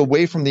moved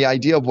away from the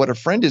idea of what a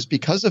friend is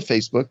because of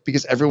Facebook,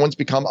 because everyone's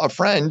become a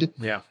friend.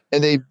 Yeah.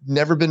 And they've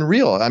never been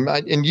real.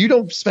 And you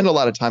don't spend a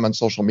lot of time on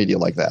social media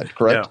like that,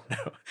 correct?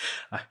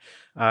 No.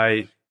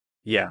 I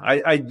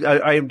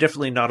am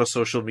definitely not a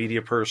social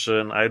media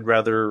person. I'd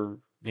rather,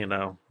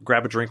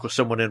 grab a drink with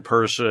someone in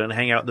person,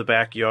 hang out in the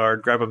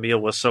backyard, grab a meal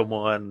with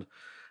someone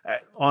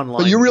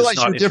online. But you realize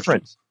you're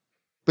different.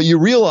 But you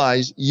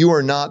realize you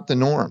are not the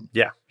norm.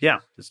 Yeah.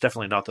 It's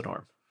definitely not the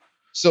norm.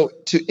 So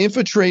to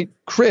infiltrate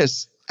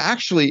Chris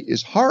actually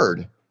is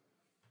hard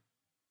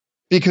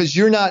because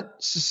you're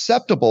not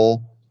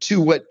susceptible to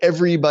what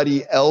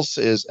everybody else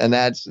is. And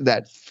that's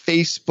that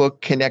Facebook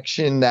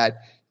connection, that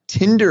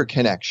Tinder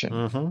connection.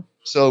 Mm-hmm.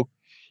 So,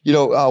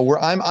 where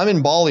I'm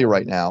in Bali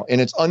right now, and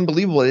it's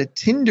unbelievable that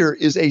Tinder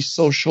is a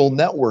social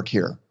network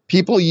here.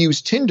 People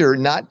use Tinder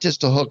not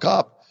just to hook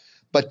up,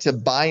 but to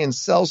buy and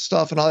sell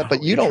stuff and all that.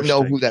 But you don't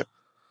know who that.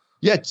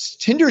 Yeah,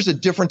 Tinder is a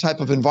different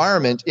type of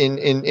environment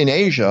in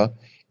Asia.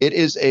 It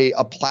is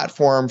a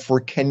platform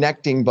for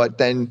connecting, but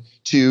then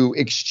to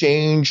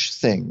exchange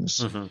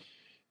things. Mm-hmm.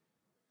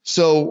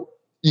 So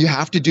you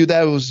have to do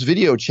those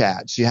video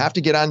chats. You have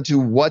to get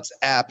onto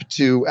WhatsApp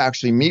to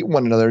actually meet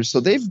one another. So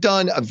they've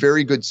done a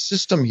very good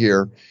system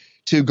here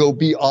to go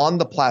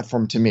beyond the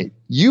platform to meet.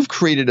 You've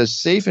created a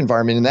safe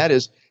environment, and that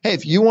is, hey,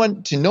 if you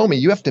want to know me,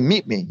 you have to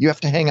meet me. You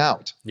have to hang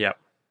out. Yeah.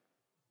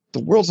 The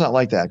world's not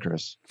like that,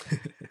 Chris.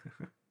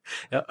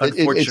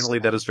 Unfortunately,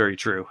 that is very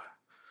true.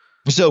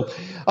 So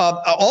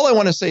all I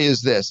want to say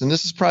is this, and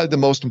this is probably the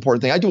most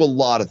important thing. I do a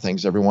lot of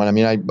things, everyone. I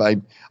mean,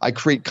 I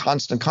create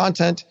constant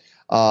content.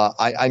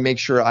 I make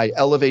sure I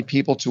elevate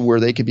people to where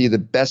they could be the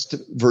best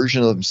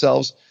version of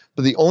themselves.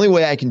 But the only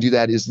way I can do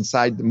that is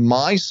inside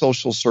my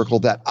social circle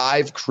that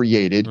I've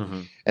created.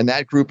 Mm-hmm. And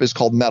that group is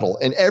called Metal.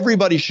 And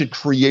everybody should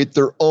create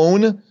their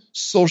own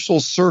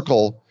social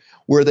circle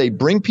where they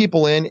bring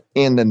people in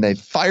and then they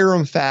fire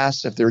them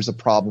fast if there's a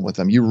problem with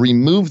them. You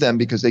remove them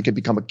because they could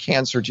become a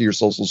cancer to your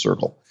social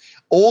circle.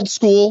 Old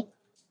school,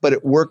 but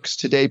it works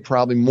today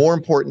probably more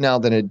important now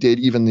than it did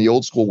even in the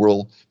old school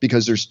world,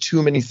 because there's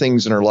too many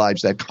things in our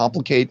lives that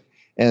complicate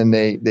and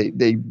they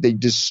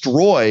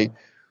destroy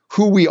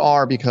who we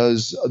are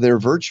because they're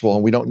virtual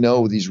and we don't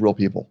know these real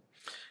people.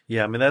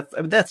 Yeah, I mean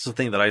that's the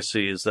thing that I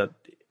see is that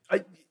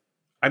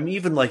I'm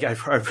even like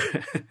I've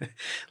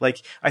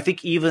like I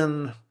think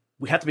even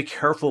we have to be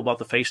careful about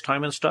the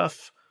FaceTime and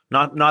stuff.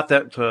 Not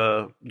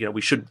that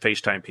we shouldn't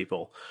FaceTime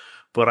people,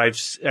 but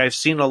I've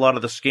seen a lot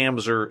of the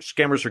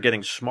scammers are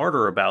getting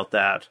smarter about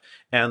that,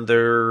 and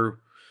they're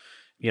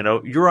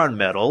you're on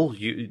Metal.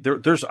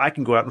 I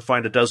can go out and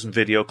find a dozen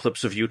video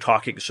clips of you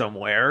talking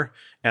somewhere,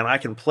 and I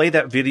can play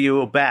that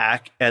video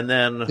back, and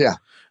then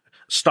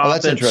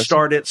stop it,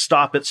 start it,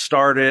 stop it,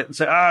 start it, and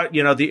say,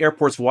 the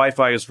airport's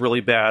Wi-Fi is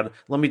really bad.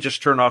 Let me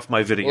just turn off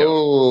my video.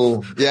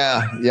 Oh,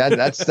 yeah,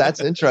 that's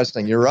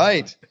interesting. You're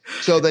right.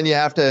 So then you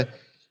have to.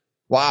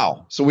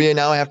 Wow. So we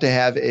now have to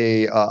have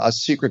a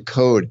secret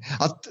code.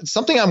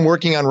 Something I'm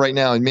working on right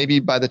now, and maybe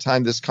by the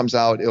time this comes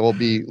out, it will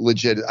be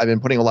legit. I've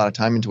been putting a lot of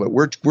time into it.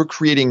 We're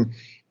creating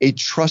a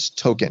trust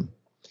token.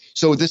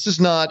 So this is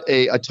not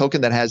a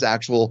token that has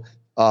actual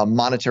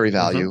monetary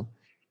value.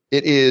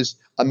 It is,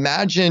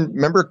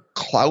 remember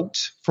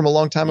Clout from a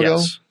long time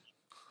ago?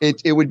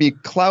 It would be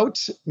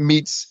Clout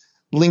meets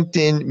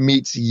LinkedIn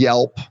meets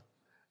Yelp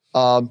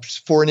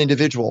for an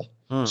individual.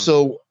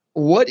 So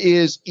what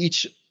is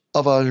each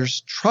of our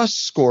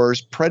trust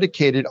scores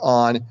predicated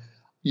on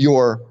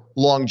your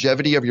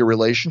longevity of your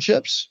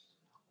relationships,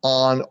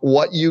 on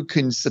what you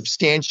can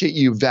substantiate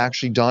you've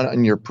actually done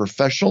in your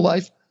professional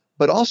life,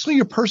 but also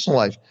your personal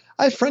life.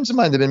 I have friends of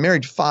mine that have been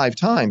married 5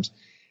 times.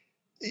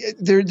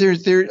 They're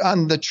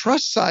on the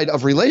trust side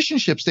of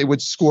relationships, they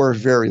would score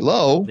very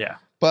low. Yeah.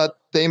 But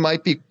they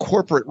might be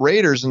corporate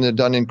raiders and they've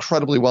done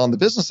incredibly well on the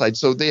business side.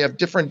 So they have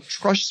different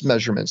trust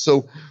measurements.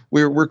 So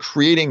we're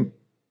creating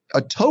a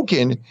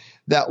token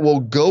that will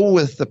go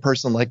with the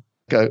person, like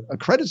a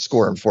credit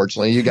score.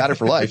 Unfortunately, you got it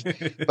for life.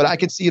 But I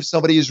can see if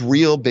somebody is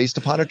real based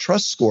upon a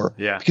trust score,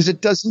 because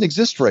it doesn't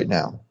exist right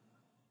now.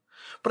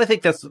 But I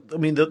think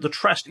the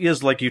trust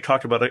is, like you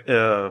talked about,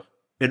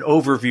 an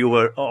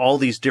overview of all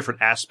these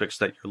different aspects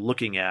that you're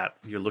looking at.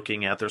 You're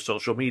looking at their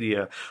social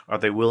media. Are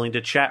they willing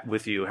to chat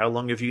with you? How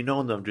long have you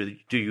known them?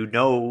 Do you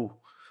know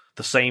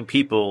the same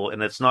people?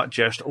 And it's not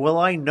just, well,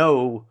 I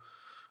know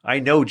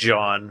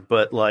John,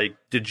 but like,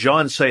 did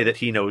John say that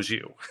he knows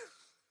you?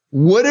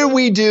 What did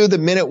we do the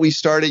minute we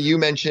started? You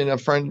mentioned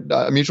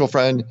a mutual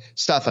friend,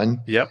 Stefan.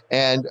 Yep.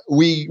 And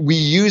we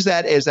use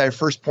that as our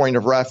first point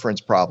of reference,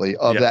 probably,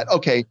 of that,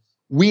 okay,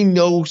 we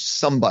know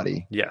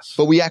somebody. Yes.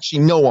 But we actually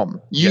know them.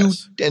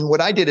 And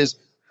what I did is,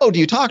 do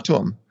you talk to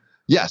them?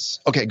 Yes.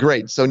 Okay,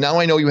 great. So now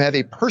I know you have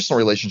a personal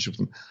relationship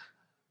with them.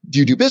 Do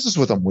you do business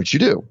with them? Which you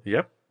do.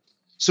 Yep.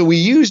 So we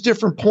use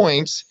different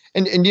points.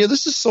 And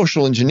this is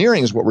social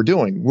engineering is what we're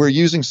doing. We're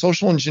using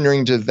social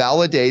engineering to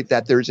validate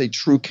that there's a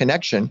true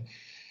connection.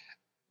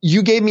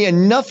 You gave me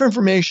enough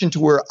information to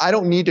where I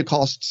don't need to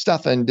call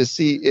Stefan to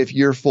see if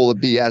you're full of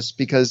BS,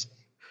 because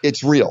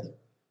it's real.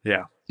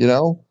 Yeah. We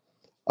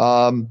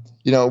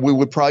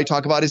would probably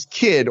talk about his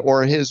kid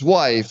or his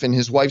wife and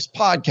his wife's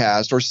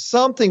podcast or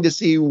something to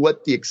see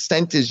what the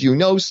extent is,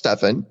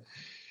 Stefan.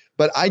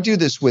 But I do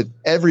this with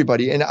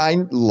everybody. And I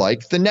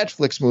like the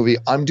Netflix movie.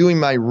 I'm doing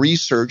my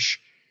research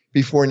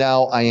before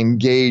now I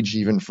engage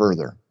even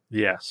further.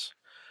 Yes.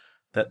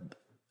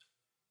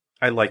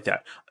 I like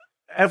that.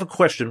 I have a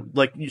question.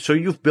 So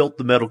you've built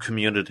the Metal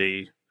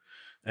community,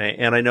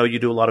 and I know you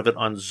do a lot of it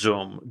on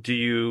Zoom. Do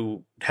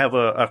you have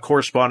a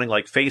corresponding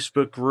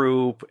Facebook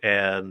group?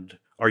 And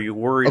are you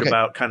worried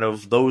about kind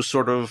of those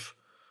sort of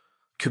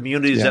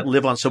communities that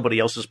live on somebody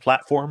else's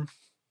platform?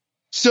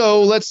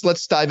 So let's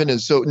dive into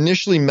it. So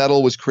initially,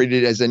 Metal was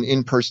created as an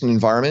in-person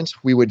environment.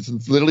 We would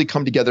literally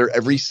come together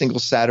every single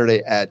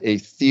Saturday at a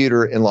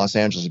theater in Los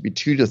Angeles. It'd be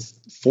 200 to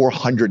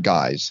 400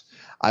 guys.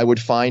 I would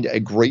find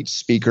a great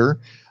speaker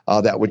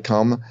that would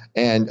come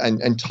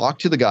and talk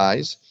to the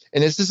guys.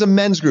 And this is a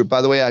men's group.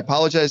 By the way, I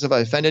apologize if I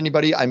offend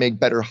anybody. I make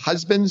better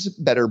husbands,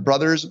 better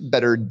brothers,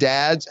 better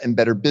dads, and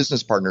better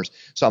business partners.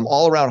 So I'm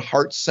all around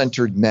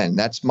heart-centered men.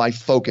 That's my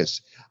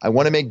focus. I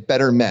want to make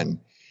better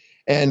men.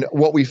 And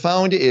what we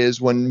found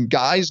is when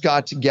guys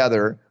got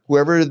together,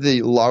 whoever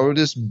the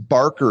loudest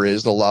barker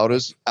is, the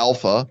loudest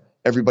alpha,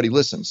 everybody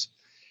listens.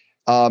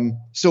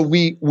 So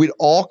we'd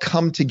all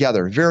come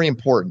together. Very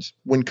important.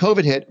 When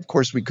COVID hit, of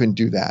course, we couldn't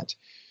do that.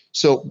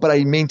 But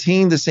I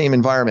maintained the same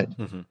environment.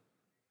 Mm-hmm.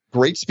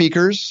 Great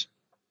speakers,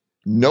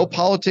 no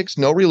politics,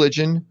 no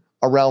religion,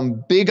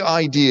 around big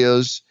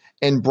ideas,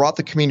 and brought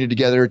the community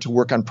together to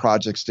work on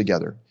projects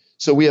together.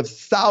 So we have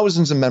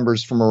thousands of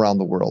members from around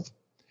the world.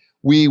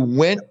 We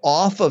went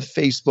off of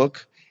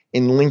Facebook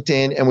and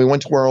LinkedIn, and we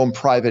went to our own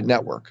private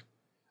network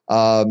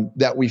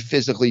that we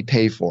physically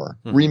pay for.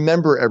 Mm-hmm.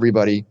 Remember,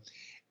 everybody,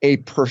 a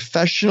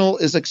professional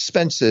is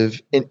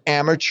expensive, an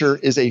amateur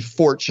is a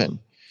fortune.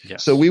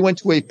 Yes. So we went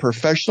to a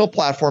professional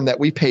platform that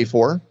we pay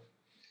for,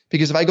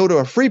 because if I go to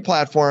a free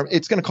platform,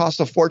 it's going to cost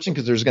a fortune,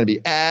 because there's going to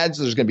be ads,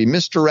 there's going to be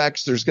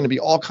misdirects, there's going to be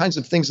all kinds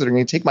of things that are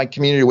going to take my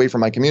community away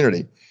from my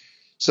community.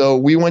 So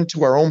we went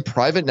to our own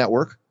private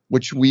network,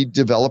 which we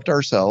developed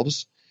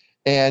ourselves.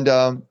 And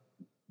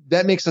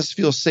that makes us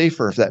feel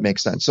safer, if that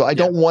makes sense. So I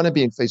don't want to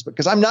be in Facebook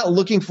because I'm not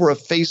looking for a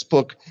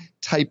Facebook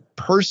type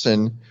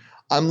person.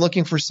 I'm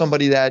looking for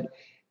somebody that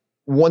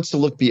wants to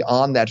look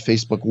beyond that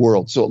Facebook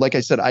world. So like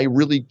I said, I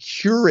really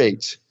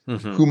curate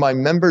who my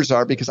members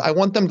are because I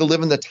want them to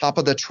live in the top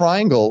of the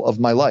triangle of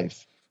my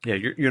life. Yeah,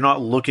 you're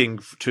not looking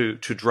to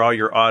draw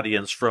your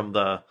audience from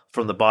the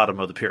bottom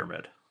of the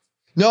pyramid.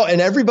 No,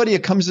 and everybody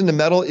that comes in the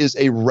middle is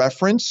a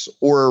reference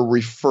or a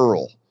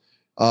referral.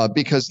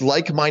 Because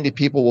like-minded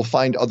people will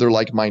find other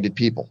like-minded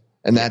people.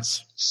 And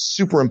that's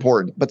super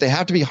important. But they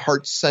have to be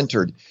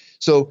heart-centered.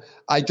 So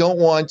I don't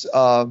want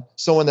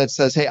someone that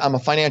says, hey, I'm a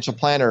financial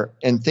planner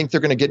and think they're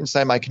going to get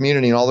inside my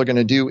community and all they're going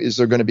to do is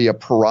they're going to be a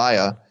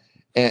pariah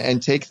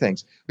and take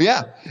things. But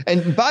yeah.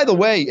 And by the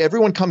way,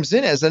 everyone comes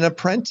in as an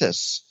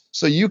apprentice.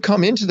 So you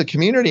come into the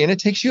community and it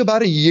takes you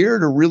about a year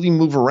to really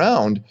move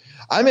around.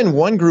 I'm in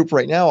one group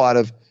right now out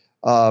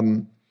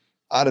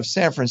of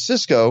San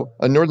Francisco,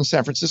 northern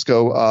San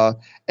Francisco,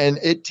 and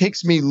it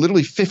takes me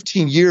literally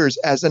 15 years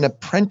as an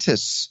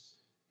apprentice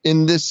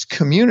in this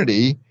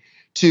community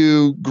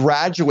to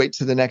graduate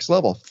to the next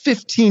level.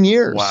 15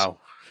 years. Wow.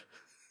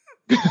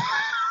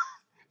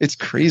 It's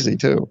crazy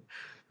too.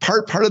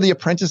 Part of the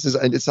apprentice is,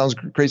 it sounds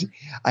crazy,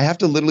 I have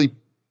to literally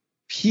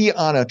pee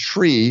on a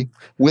tree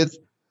with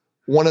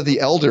one of the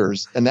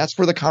elders, and that's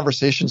where the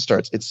conversation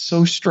starts. It's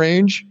so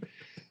strange,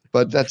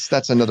 but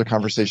that's another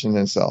conversation in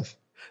itself.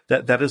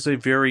 That is a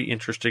very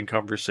interesting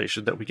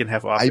conversation that we can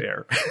have off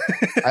air.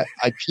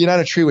 I peed on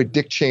a tree with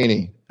Dick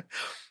Cheney.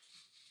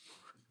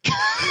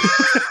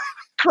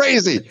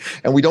 Crazy.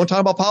 And we don't talk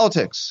about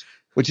politics,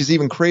 which is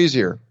even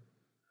crazier.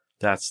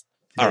 That's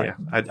all right.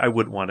 I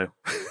wouldn't want to.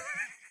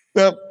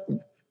 Well,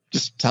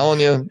 just telling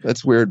you,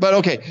 that's weird. But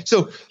okay,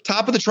 so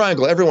top of the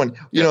triangle, everyone,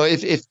 you know,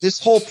 if this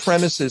whole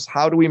premise is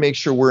how do we make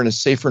sure we're in a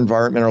safer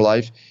environment in our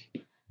life,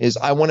 is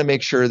I want to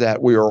make sure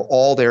that we are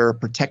all there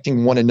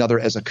protecting one another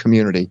as a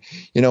community.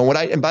 You know,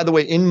 and by the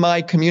way, in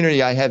my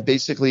community, I have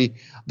basically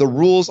the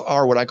rules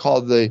are what I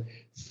call the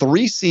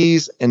 3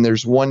 C's and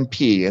there's 1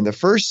 P. And the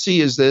first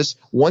C is this: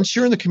 once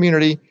you're in the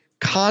community,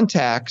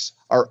 contacts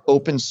are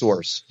open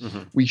source.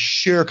 We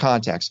share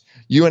contacts.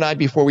 You and I,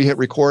 before we hit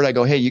record, I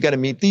go, hey, you got to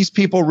meet these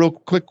people real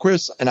quick,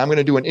 Chris, and I'm going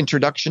to do an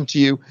introduction to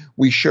you.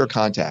 We share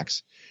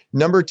contacts.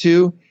 Number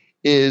 2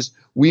 is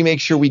we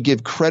make sure we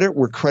give credit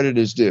where credit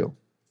is due.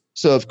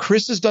 So if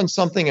Chris has done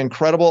something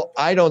incredible,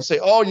 I don't say,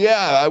 oh,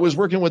 yeah, I was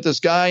working with this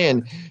guy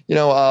and, you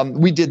know,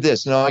 we did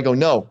this. No, I go,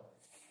 no,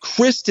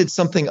 Chris did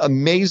something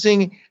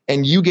amazing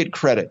and you get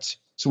credit.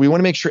 So we want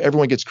to make sure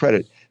everyone gets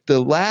credit. The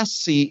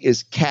last C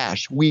is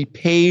cash. We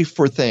pay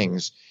for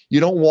things. You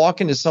don't walk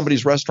into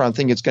somebody's restaurant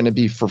thinking it's going to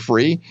be for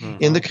free.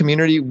 In the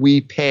community, we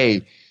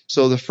pay.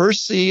 So the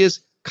first C is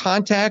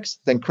contacts,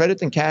 then credit,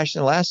 then cash,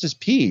 and the last is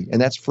P,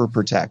 and that's for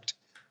protect.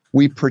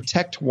 We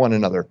protect one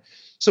another.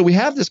 So we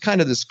have this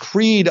kind of this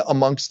creed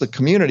amongst the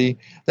community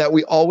that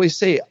we always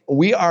say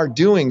we are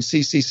doing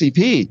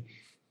CCCP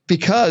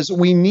because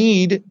we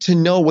need to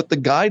know what the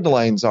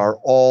guidelines are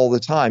all the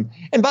time.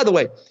 And by the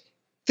way,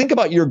 think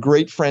about your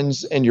great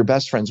friends and your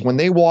best friends. When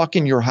they walk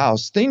in your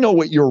house, they know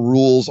what your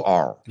rules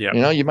are. Yep.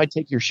 You know, you might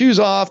take your shoes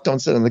off, don't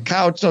sit on the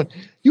couch.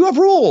 You have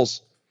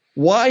rules.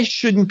 Why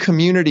shouldn't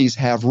communities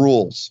have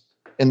rules?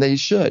 And they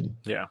should.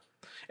 Yeah.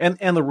 And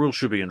the rules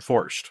should be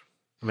enforced.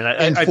 I mean,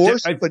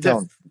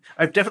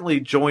 I've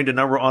definitely joined a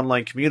number of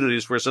online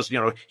communities where it says, you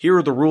know, here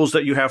are the rules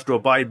that you have to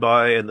abide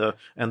by, and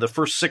the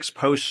first 6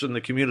 posts in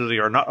the community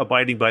are not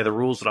abiding by the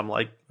rules. And I'm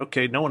like,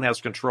 okay, no one has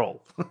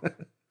control.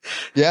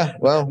 Yeah,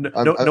 well,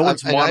 no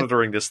one's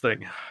monitoring this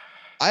thing.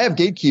 I have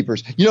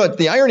gatekeepers. You know,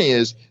 the irony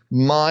is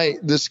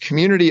this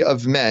community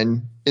of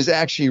men is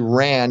actually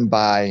ran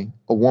by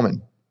a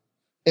woman.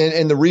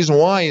 And the reason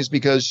why is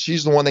because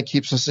she's the one that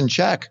keeps us in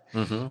check.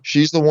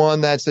 She's the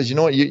one that says, you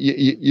know what,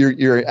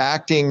 you're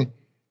acting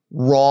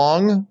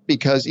wrong,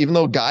 because even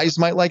though guys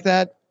might like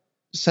that,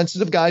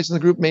 sensitive guys in the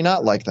group may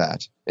not like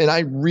that. And I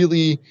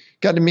really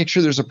got to make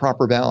sure there's a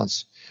proper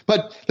balance.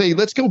 But hey,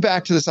 let's go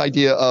back to this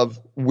idea of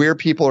where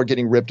people are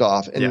getting ripped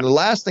off. And the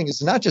last thing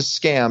is not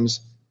just scams,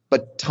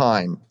 but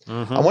time.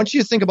 I want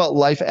you to think about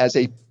life as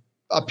a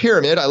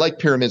pyramid. I like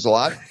pyramids a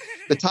lot.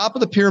 The top of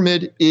the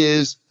pyramid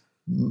is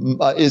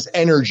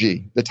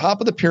energy. The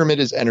top of the pyramid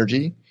is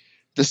energy.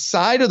 The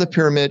side of the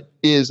pyramid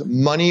is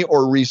money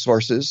or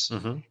resources.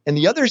 And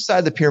the other side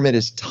of the pyramid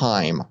is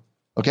time.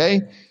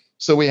 Okay?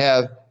 So we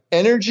have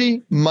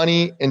energy,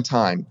 money, and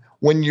time.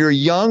 When you're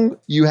young,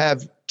 you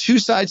have 2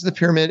 sides of the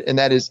pyramid, and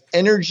that is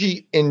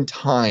energy and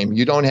time.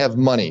 You don't have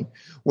money.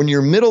 When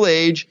you're middle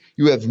age,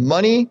 you have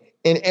money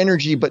and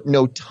energy, but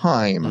no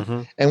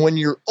time. And when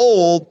you're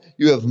old,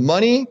 you have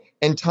money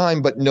and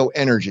time, but no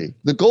energy.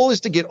 The goal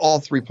is to get all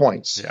 3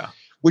 points.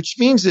 Which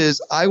means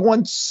is I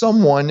want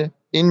someone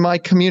in my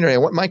community, I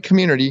want my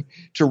community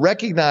to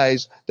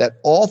recognize that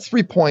all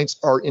 3 points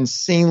are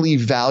insanely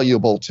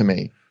valuable to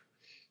me.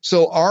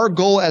 So our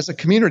goal as a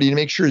community to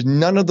make sure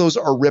none of those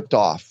are ripped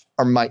off.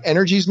 My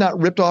energy is not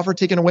ripped off or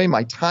taken away.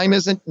 My time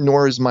isn't,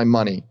 nor is my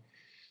money.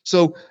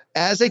 So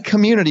as a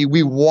community,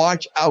 we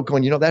watch out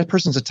going, that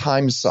person's a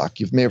time suck.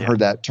 You may have heard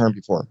that term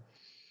before.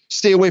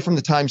 Stay away from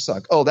the time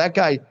suck. Oh, that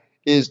guy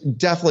is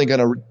definitely going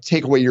to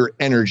take away your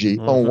energy.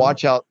 Mm-hmm. Oh,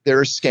 watch out.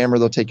 They're a scammer.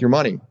 They'll take your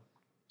money.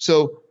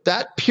 So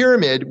that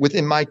pyramid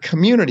within my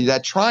community,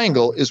 that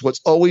triangle, is what's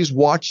always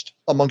watched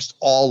amongst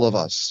all of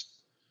us.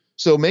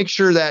 So make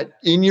sure that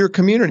in your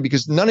community,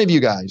 because none of you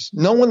guys,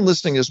 no one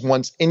listening is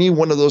wants any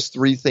one of those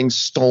three things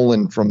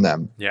stolen from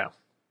them. Yeah.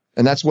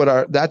 And that's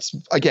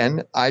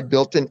again, I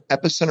built an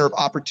epicenter of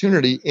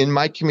opportunity in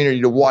my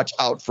community to watch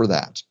out for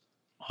that.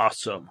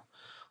 Awesome.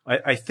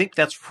 I think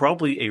that's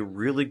probably a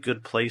really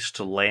good place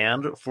to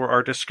land for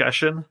our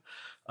discussion.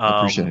 I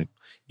appreciate it.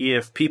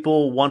 If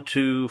people want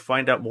to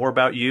find out more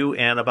about you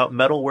and about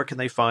Metal, where can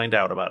they find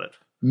out about it?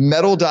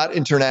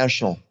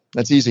 Metal.international.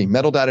 That's easy.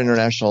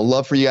 Metal.international. I'd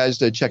love for you guys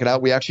to check it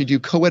out. We actually do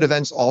co-ed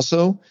events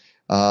also.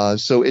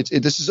 So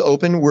this is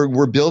open.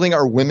 We're building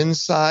our women's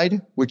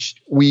side, which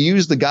we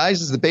use the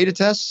guys as the beta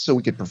test so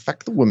we could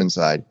perfect the women's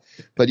side.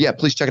 But yeah,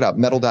 please check it out.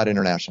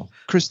 Metal.international.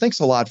 Chris, thanks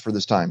a lot for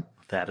this time.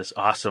 That is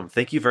awesome.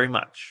 Thank you very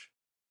much.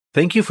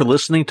 Thank you for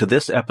listening to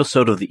this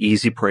episode of the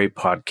Easy Pray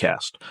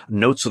podcast.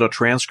 Notes and a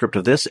transcript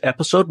of this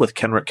episode with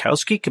Ken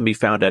Rutkowski can be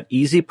found at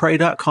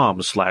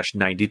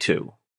easypray.com/92.